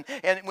in heaven.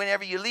 And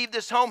whenever you leave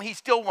this home, He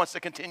still wants to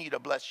continue to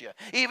bless you.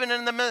 Even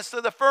in the midst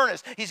of the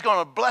furnace, He's going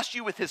to bless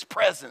you with His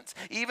presence.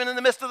 Even in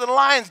the midst of the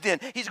lion's den,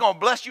 He's going to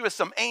bless you with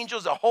some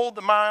angels that hold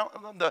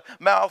the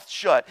mouth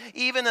shut.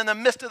 Even in the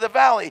midst of the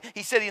valley,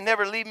 He said He'd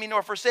never leave me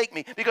nor forsake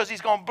me because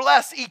He's going to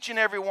bless each and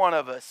every one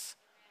of us.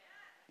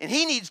 And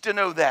He needs to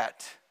know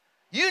that.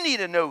 You need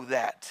to know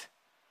that.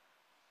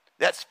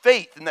 That's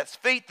faith, and that's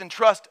faith and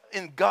trust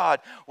in God.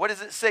 What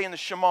does it say in the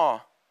Shema?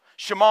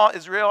 Shema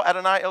Israel,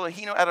 Adonai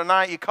Eloheinu,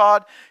 Adonai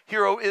Echad.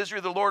 Hear, O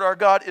Israel, the Lord our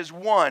God is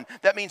one.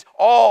 That means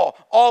all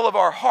of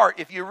our heart.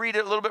 If you read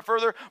it a little bit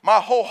further, my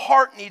whole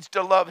heart needs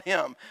to love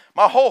Him.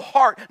 My whole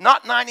heart,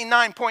 not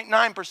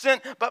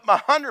 99.9%, but my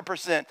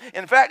 100%.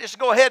 In fact, just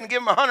go ahead and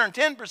give Him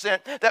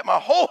 110%, that my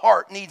whole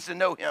heart needs to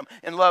know Him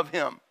and love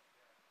Him.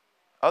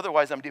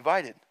 Otherwise, I'm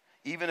divided.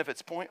 Even if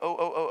it's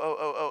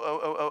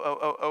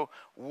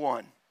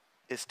 0.000000001,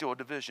 it's still a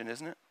division,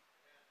 isn't it?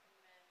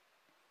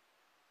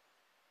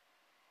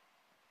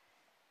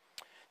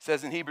 It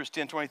says in Hebrews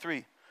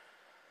 10:23,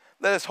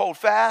 let us hold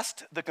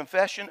fast the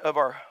confession of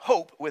our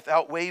hope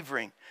without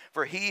wavering,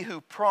 for He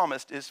who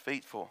promised is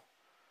faithful.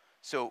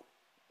 So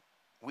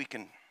we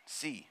can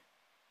see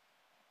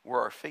where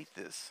our faith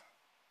is,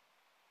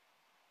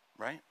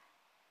 right?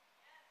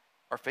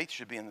 Our faith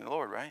should be in the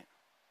Lord, right?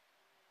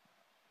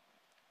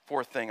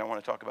 Fourth thing I want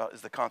to talk about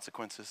is the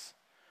consequences.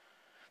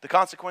 The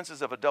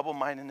consequences of a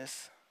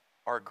double-mindedness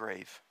are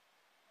grave.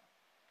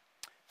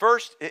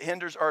 First, it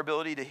hinders our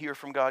ability to hear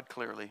from God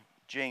clearly.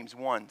 James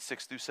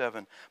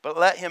 1:6-7. But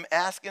let him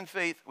ask in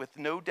faith with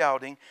no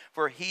doubting,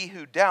 for he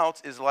who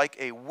doubts is like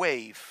a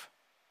wave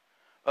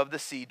of the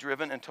sea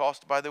driven and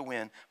tossed by the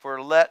wind.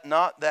 For let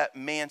not that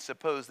man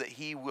suppose that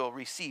he will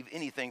receive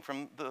anything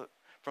from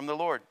the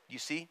Lord. You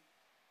see?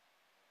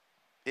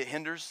 It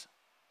hinders.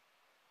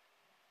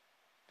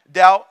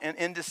 Doubt and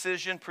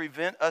indecision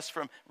prevent us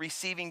from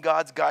receiving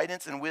God's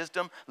guidance and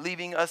wisdom,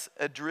 leaving us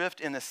adrift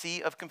in a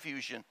sea of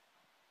confusion.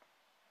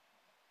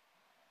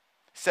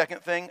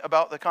 Second thing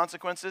about the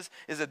consequences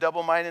is that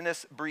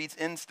double-mindedness breeds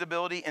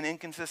instability and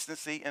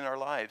inconsistency in our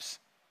lives.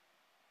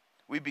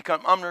 We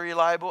become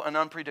unreliable and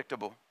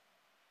unpredictable.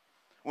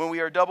 When we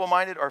are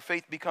double-minded, our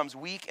faith becomes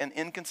weak and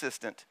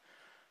inconsistent.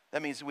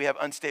 That means we have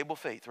unstable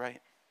faith, right?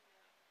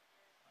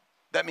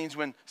 That means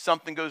when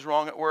something goes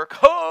wrong at work,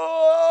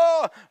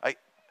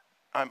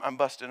 I'm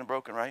busted and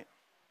broken, right?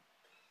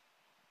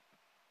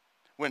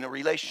 When a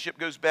relationship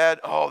goes bad,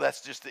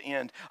 that's just the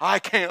end. I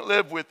can't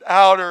live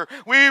without her.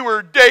 We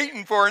were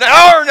dating for an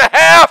hour and a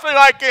half and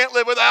I can't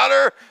live without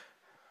her.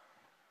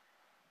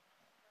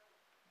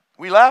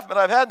 We laugh, but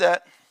I've had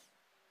that.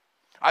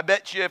 I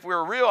bet you if we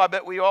were real, I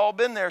bet we all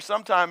been there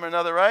sometime or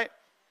another, right?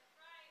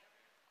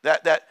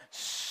 That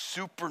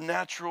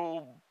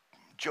supernatural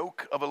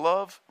joke of a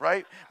love,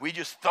 right? We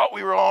just thought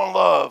we were all in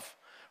love,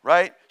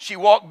 right? She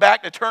walked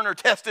back to turn her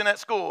test in at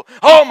school.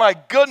 Oh my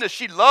goodness,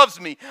 she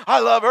loves me. I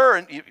love her.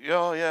 And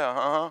oh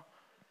yeah,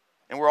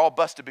 And we're all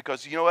busted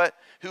because you know what?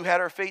 Who had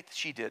our faith?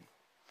 She did,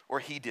 or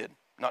he did,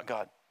 not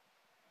God.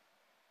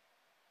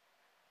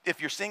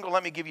 If you're single,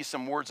 let me give you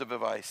some words of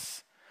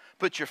advice.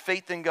 Put your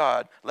faith in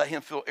God. Let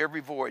him fill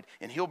every void,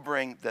 and he'll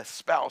bring the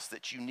spouse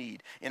that you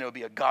need, and it'll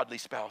be a godly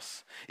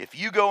spouse. If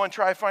you go and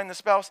try to find the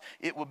spouse,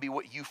 it will be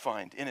what you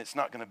find, and it's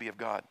not going to be of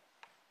God.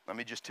 Let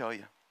me just tell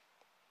you.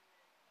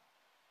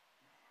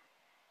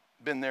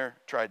 Been there,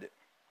 tried it.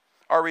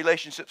 Our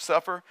relationships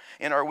suffer,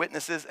 and our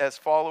witnesses as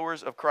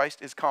followers of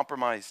Christ is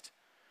compromised.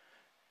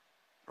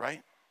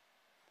 Right?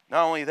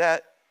 Not only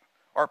that,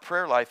 our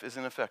prayer life is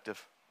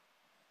ineffective.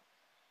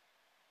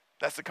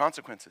 That's the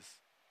consequences.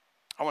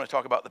 I want to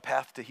talk about the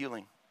path to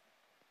healing.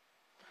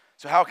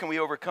 So how can we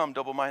overcome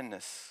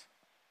double-mindedness?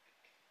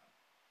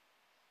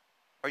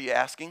 Are you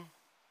asking?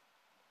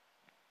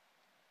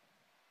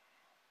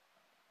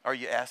 Are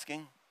you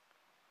asking?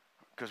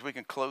 Because we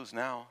can close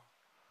now.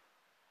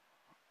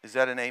 Is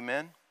that an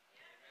amen?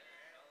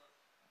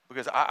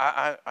 Because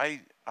I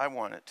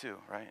want it too,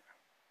 right?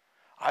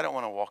 I don't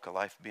want to walk a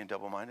life being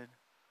double-minded.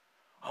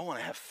 I want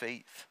to have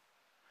faith.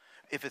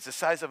 If it's the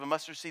size of a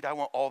mustard seed, I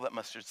want all that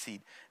mustard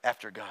seed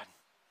after God.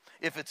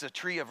 If it's a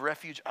tree of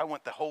refuge, I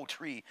want the whole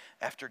tree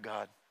after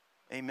God.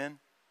 Amen?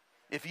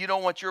 If you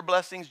don't want your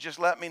blessings, just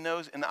let me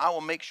know, and I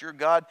will make sure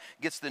God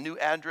gets the new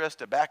address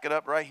to back it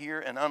up right here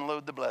and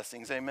unload the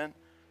blessings. Amen?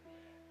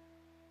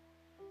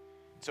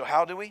 So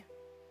how do we?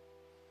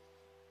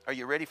 Are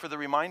you ready for the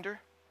reminder?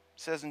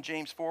 It says in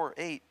James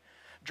 4:8,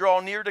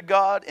 draw near to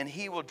God, and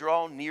he will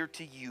draw near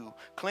to you.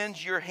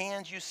 Cleanse your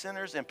hands, you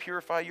sinners, and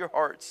purify your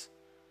hearts.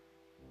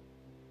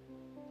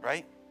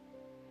 Right?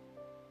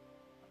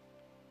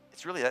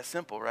 It's really that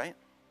simple, right?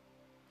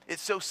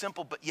 It's so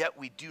simple, but yet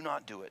we do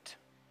not do it.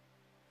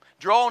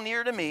 Draw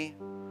near to me,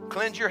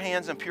 cleanse your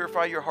hands, and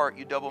purify your heart,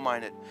 you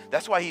double-minded.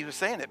 That's why he was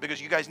saying it,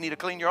 because you guys need to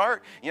clean your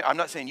heart. You know, I'm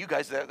not saying you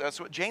guys, that's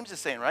what James is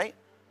saying, right?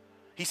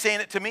 He's saying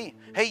it to me.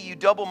 Hey, you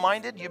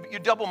double-minded, you're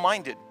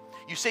double-minded.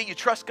 You say you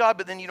trust God,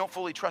 but then you don't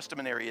fully trust him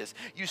in areas.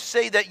 You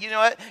say that, you know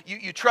what,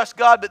 you trust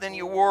God, but then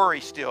you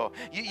worry still.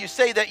 You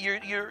say that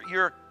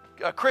you're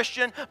a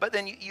Christian, but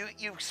then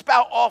you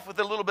spout off with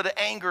a little bit of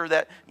anger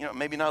that, you know,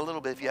 maybe not a little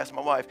bit if you ask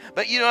my wife,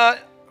 but you know what?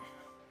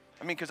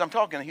 I mean, because I'm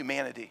talking to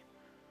humanity.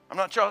 I'm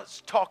not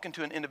just talking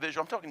to an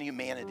individual. I'm talking to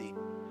humanity.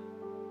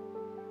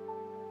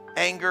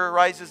 Anger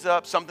rises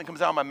up. Something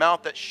comes out of my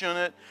mouth that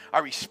shouldn't. I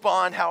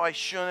respond how I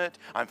shouldn't.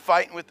 I'm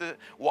fighting with the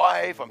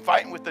wife. I'm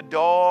fighting with the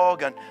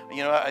dog. And,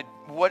 you know,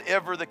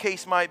 whatever the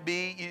case might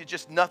be,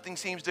 nothing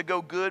seems to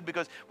go good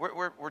because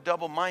we're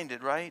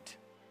double-minded, right?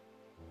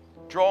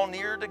 Draw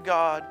near to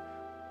God.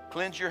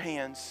 Cleanse your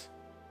hands.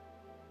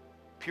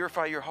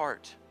 Purify your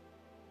heart.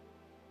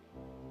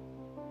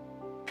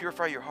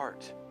 Purify your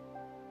heart.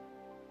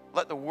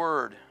 Let the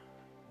word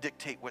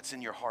dictate what's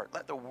in your heart.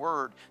 Let the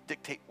word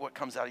dictate what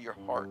comes out of your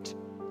heart.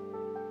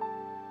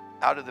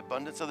 Out of the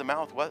abundance of the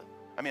mouth, what?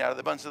 I mean, out of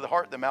the abundance of the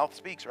heart, the mouth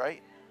speaks,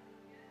 right?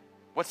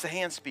 What's the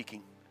hand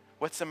speaking?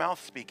 What's the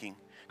mouth speaking?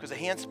 Because the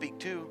hands speak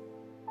too.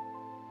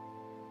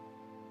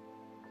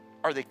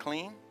 Are they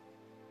clean?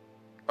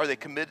 Are they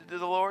committed to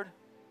the Lord?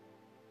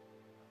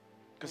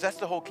 Because that's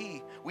the whole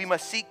key. We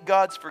must seek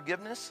God's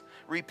forgiveness,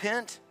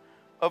 repent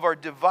of our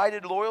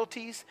divided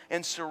loyalties,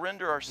 and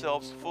surrender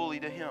ourselves fully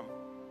to him.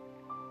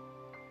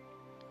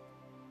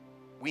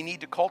 We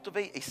need to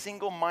cultivate a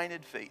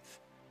single-minded faith,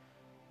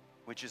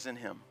 which is in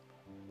him.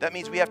 That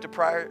means we have to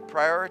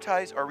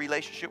prioritize our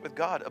relationship with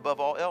God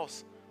above all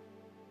else.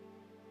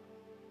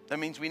 That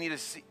means we need to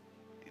see,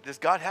 does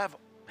God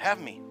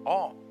have me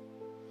all?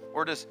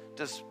 Or does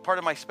part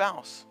of my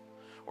spouse?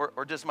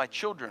 Or does my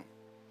children?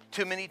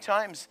 Too many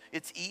times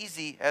it's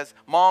easy as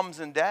moms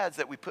and dads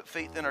that we put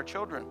faith in our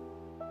children.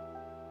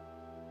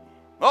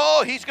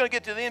 Oh, he's going to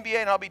get to the NBA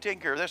and I'll be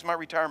taken care of. That's my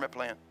retirement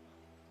plan.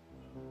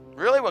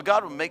 Really? Well,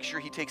 God will make sure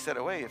he takes that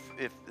away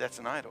if that's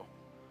an idol.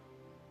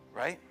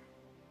 Right?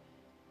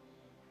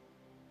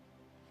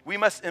 We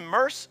must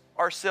immerse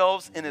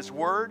ourselves in his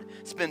word,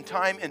 spend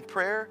time in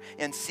prayer,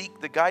 and seek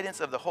the guidance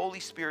of the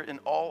Holy Spirit in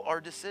all our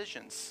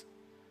decisions.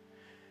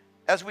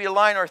 As we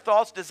align our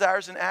thoughts,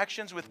 desires, and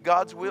actions with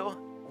God's will,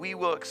 we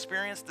will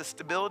experience the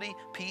stability,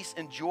 peace,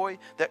 and joy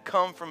that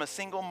come from a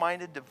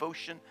single-minded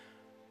devotion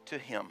to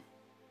him.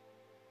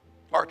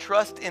 Our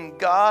trust in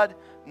God,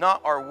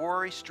 not our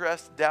worry,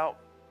 stress, doubt,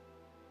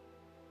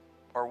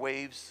 our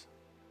waves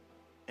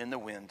in the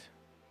wind,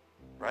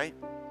 right?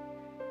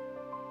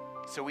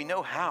 So we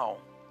know how.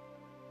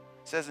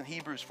 It says in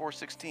Hebrews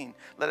 4:16,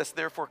 let us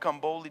therefore come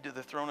boldly to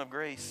the throne of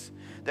grace,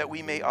 that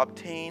we may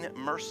obtain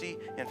mercy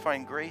and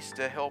find grace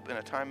to help in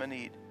a time of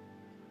need.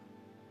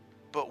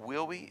 But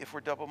will we if we're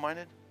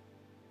double-minded?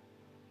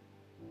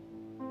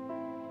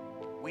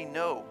 We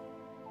know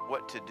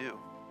what to do.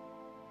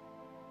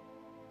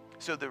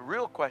 So the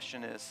real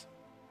question is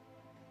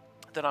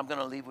that I'm going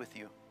to leave with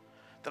you,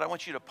 that I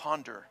want you to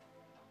ponder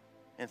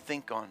and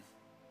think on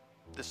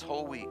this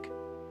whole week.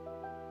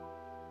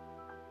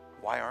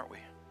 Why aren't we?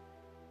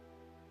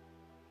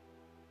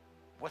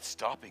 What's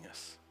stopping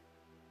us?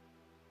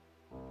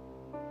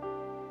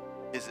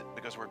 Is it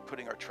because we're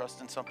putting our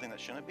trust in something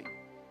that shouldn't be?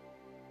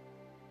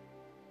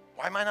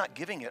 Why am I not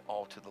giving it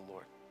all to the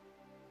Lord?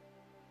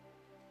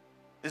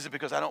 Is it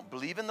because I don't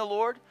believe in the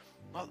Lord?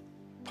 Well,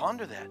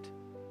 ponder that.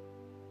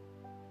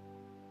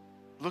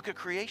 Look at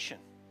creation.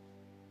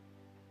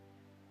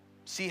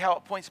 See how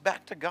it points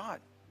back to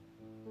God.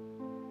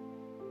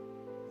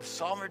 The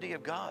sovereignty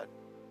of God.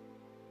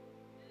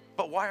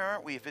 But why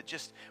aren't we? If it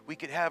just, we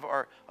could have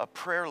a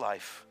prayer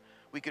life.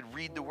 We could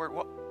read the Word.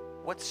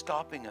 What's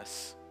stopping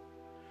us?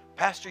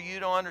 Pastor, you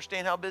don't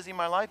understand how busy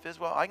my life is.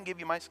 Well, I can give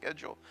you my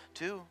schedule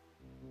too.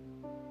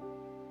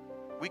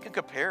 We can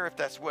compare if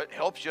that's what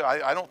helps you.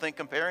 I don't think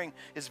comparing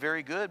is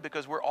very good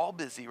because we're all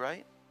busy,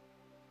 right?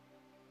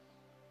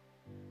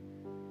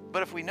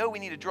 But if we know we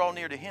need to draw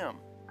near to Him,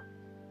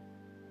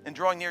 and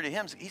drawing near to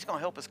Him, He's going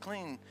to help us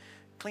clean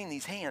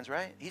these hands,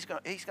 right? He's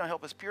going to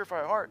help us purify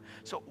our heart.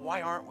 So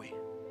why aren't we?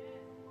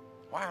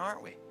 Why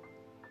aren't we?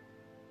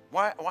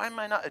 Why am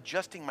I not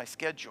adjusting my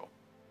schedule?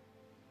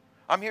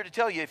 I'm here to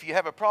tell you, if you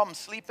have a problem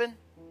sleeping,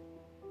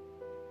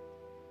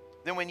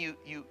 then when you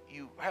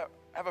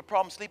have a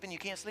problem sleeping, you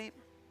can't sleep,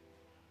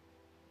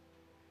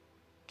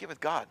 get with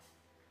God.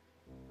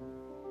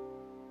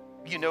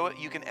 You know it.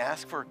 You can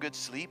ask for a good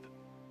sleep.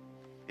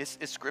 It's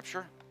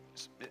scripture.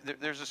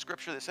 There's a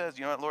scripture that says,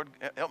 you know what, Lord,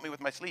 help me with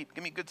my sleep.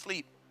 Give me good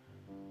sleep.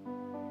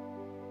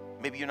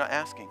 Maybe you're not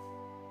asking.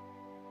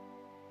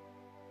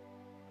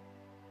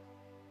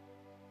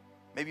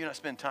 Maybe you're not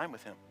spending time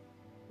with Him.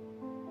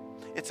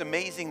 It's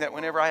amazing that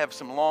whenever I have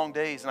some long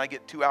days and I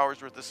get 2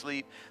 hours worth of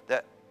sleep,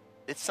 that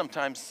it's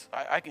sometimes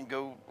I can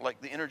go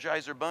like the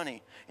Energizer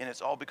Bunny, and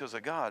it's all because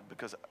of God,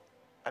 because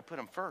I put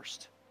Him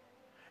first.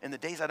 And the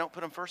days I don't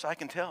put Him first, I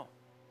can tell.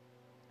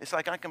 It's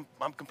like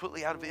I'm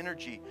completely out of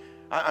energy.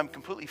 I'm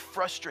completely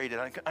frustrated.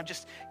 I'm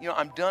just,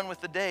 I'm done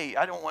with the day.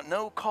 I don't want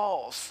no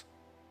calls.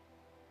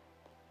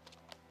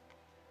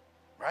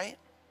 Right?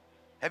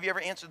 Have you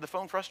ever answered the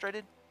phone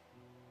frustrated?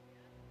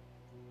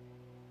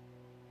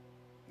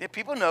 Yeah,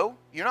 people know.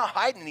 You're not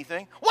hiding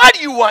anything. Why do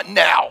you want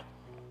now?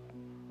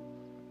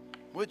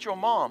 With your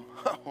mom.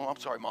 Well, I'm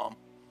sorry, Mom.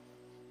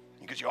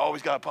 Because you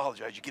always got to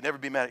apologize. You can never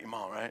be mad at your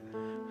mom, right?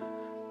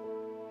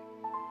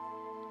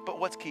 But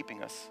what's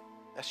keeping us?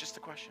 That's just the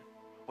question.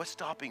 What's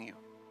stopping you?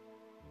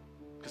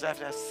 Because I have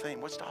to ask the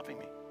same. What's stopping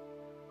me?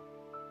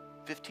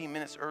 15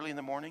 minutes early in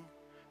the morning?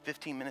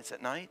 15 minutes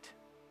at night?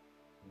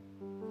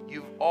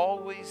 You've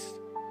always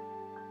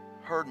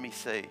heard me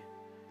say,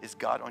 is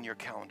God on your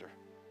calendar?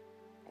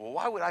 Well,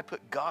 why would I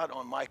put God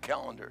on my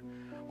calendar?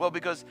 Well,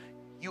 because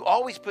you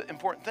always put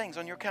important things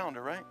on your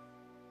calendar, right?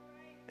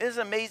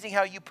 Isn't it amazing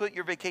how you put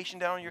your vacation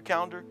down on your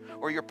calendar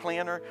or your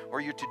planner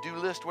or your to-do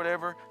list,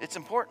 whatever? It's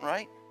important,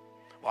 right?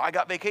 Well, I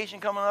got vacation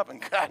coming up, and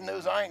God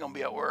knows I ain't going to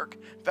be at work.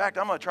 In fact,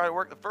 I'm going to try to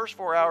work the first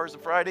 4 hours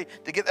of Friday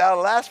to get out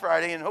of last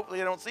Friday, and hopefully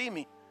they don't see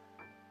me.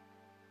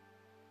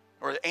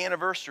 Or the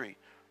anniversary,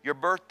 your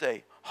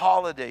birthday,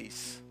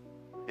 holidays.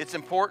 It's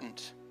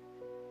important.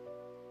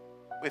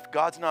 If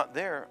God's not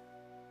there,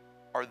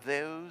 are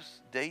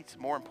those dates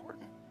more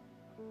important?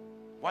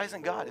 Why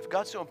isn't God? If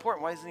God's so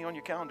important, why isn't He on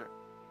your calendar?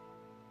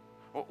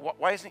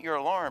 Why isn't your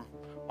alarm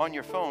on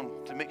your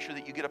phone to make sure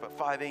that you get up at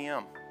 5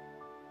 a.m.?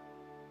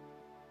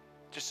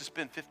 Just to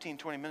spend 15,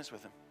 20 minutes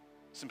with Him.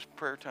 Some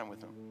prayer time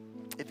with Him.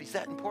 If He's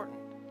that important.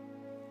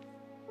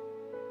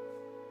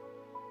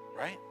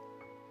 Right?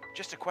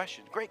 Just a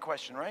question. Great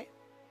question, right?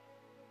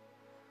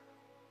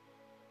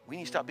 We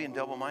need to stop being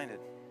double-minded.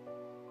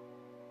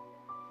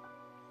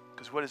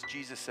 Because what does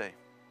Jesus say?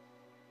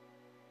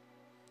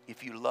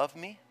 If you love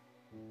me,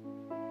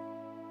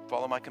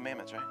 follow my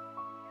commandments, right?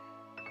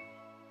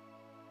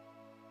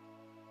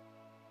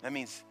 That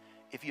means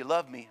if you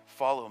love me,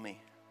 follow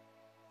me.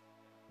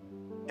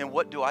 And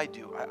what do? I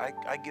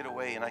get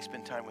away and I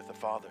spend time with the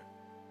Father.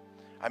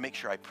 I make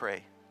sure I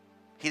pray.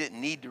 He didn't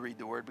need to read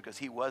the Word because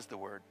He was the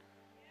Word.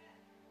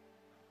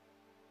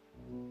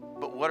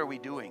 But what are we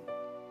doing?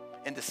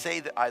 And to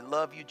say that I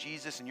love you,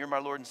 Jesus, and you're my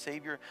Lord and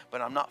Savior,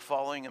 but I'm not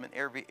following Him in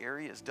every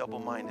area is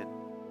double-minded.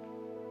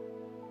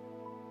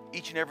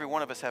 Each and every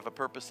one of us have a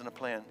purpose and a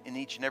plan, and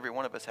each and every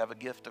one of us have a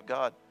gift of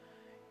God.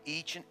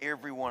 Each and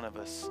every one of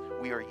us,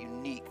 we are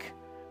unique.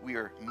 We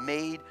are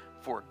made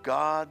for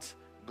God's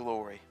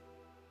glory.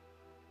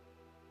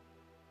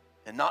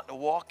 And not to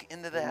walk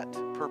into that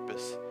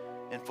purpose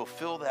and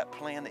fulfill that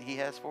plan that He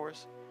has for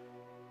us,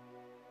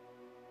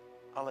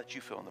 I'll let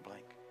you fill in the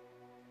blank.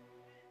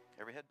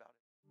 Every head bowed.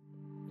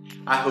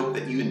 I hope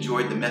that you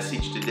enjoyed the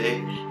message today,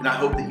 and I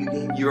hope that you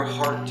gave your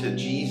heart to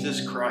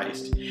Jesus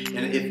Christ.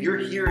 And if you're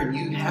here and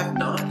you have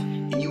not,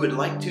 and you would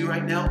like to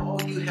right now,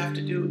 all you have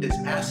to do is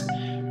ask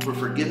for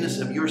forgiveness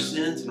of your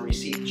sins and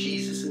receive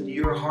Jesus into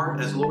your heart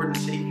as Lord and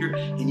Savior,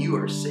 and you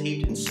are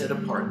saved and set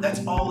apart.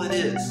 That's all it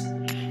is.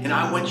 And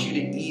I want you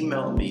to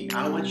email me.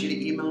 I want you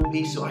to email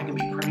me so I can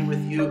be praying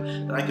with you,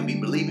 that I can be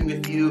believing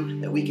with you,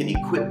 that we can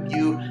equip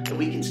you, that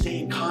we can stay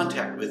in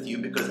contact with you,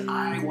 because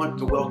I want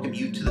to welcome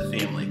you to the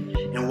family.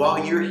 And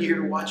while you're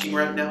here watching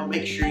right now,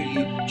 make sure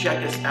you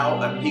check us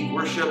out at Peak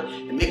Worship,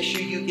 and make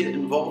sure you get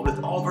involved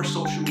with all of our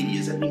social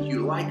medias. That means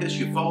you like us,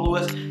 you follow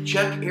us,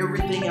 check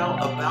everything out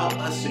about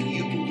us so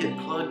you can get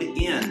plugged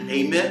in.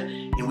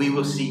 Amen. And we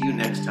will see you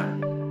next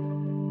time.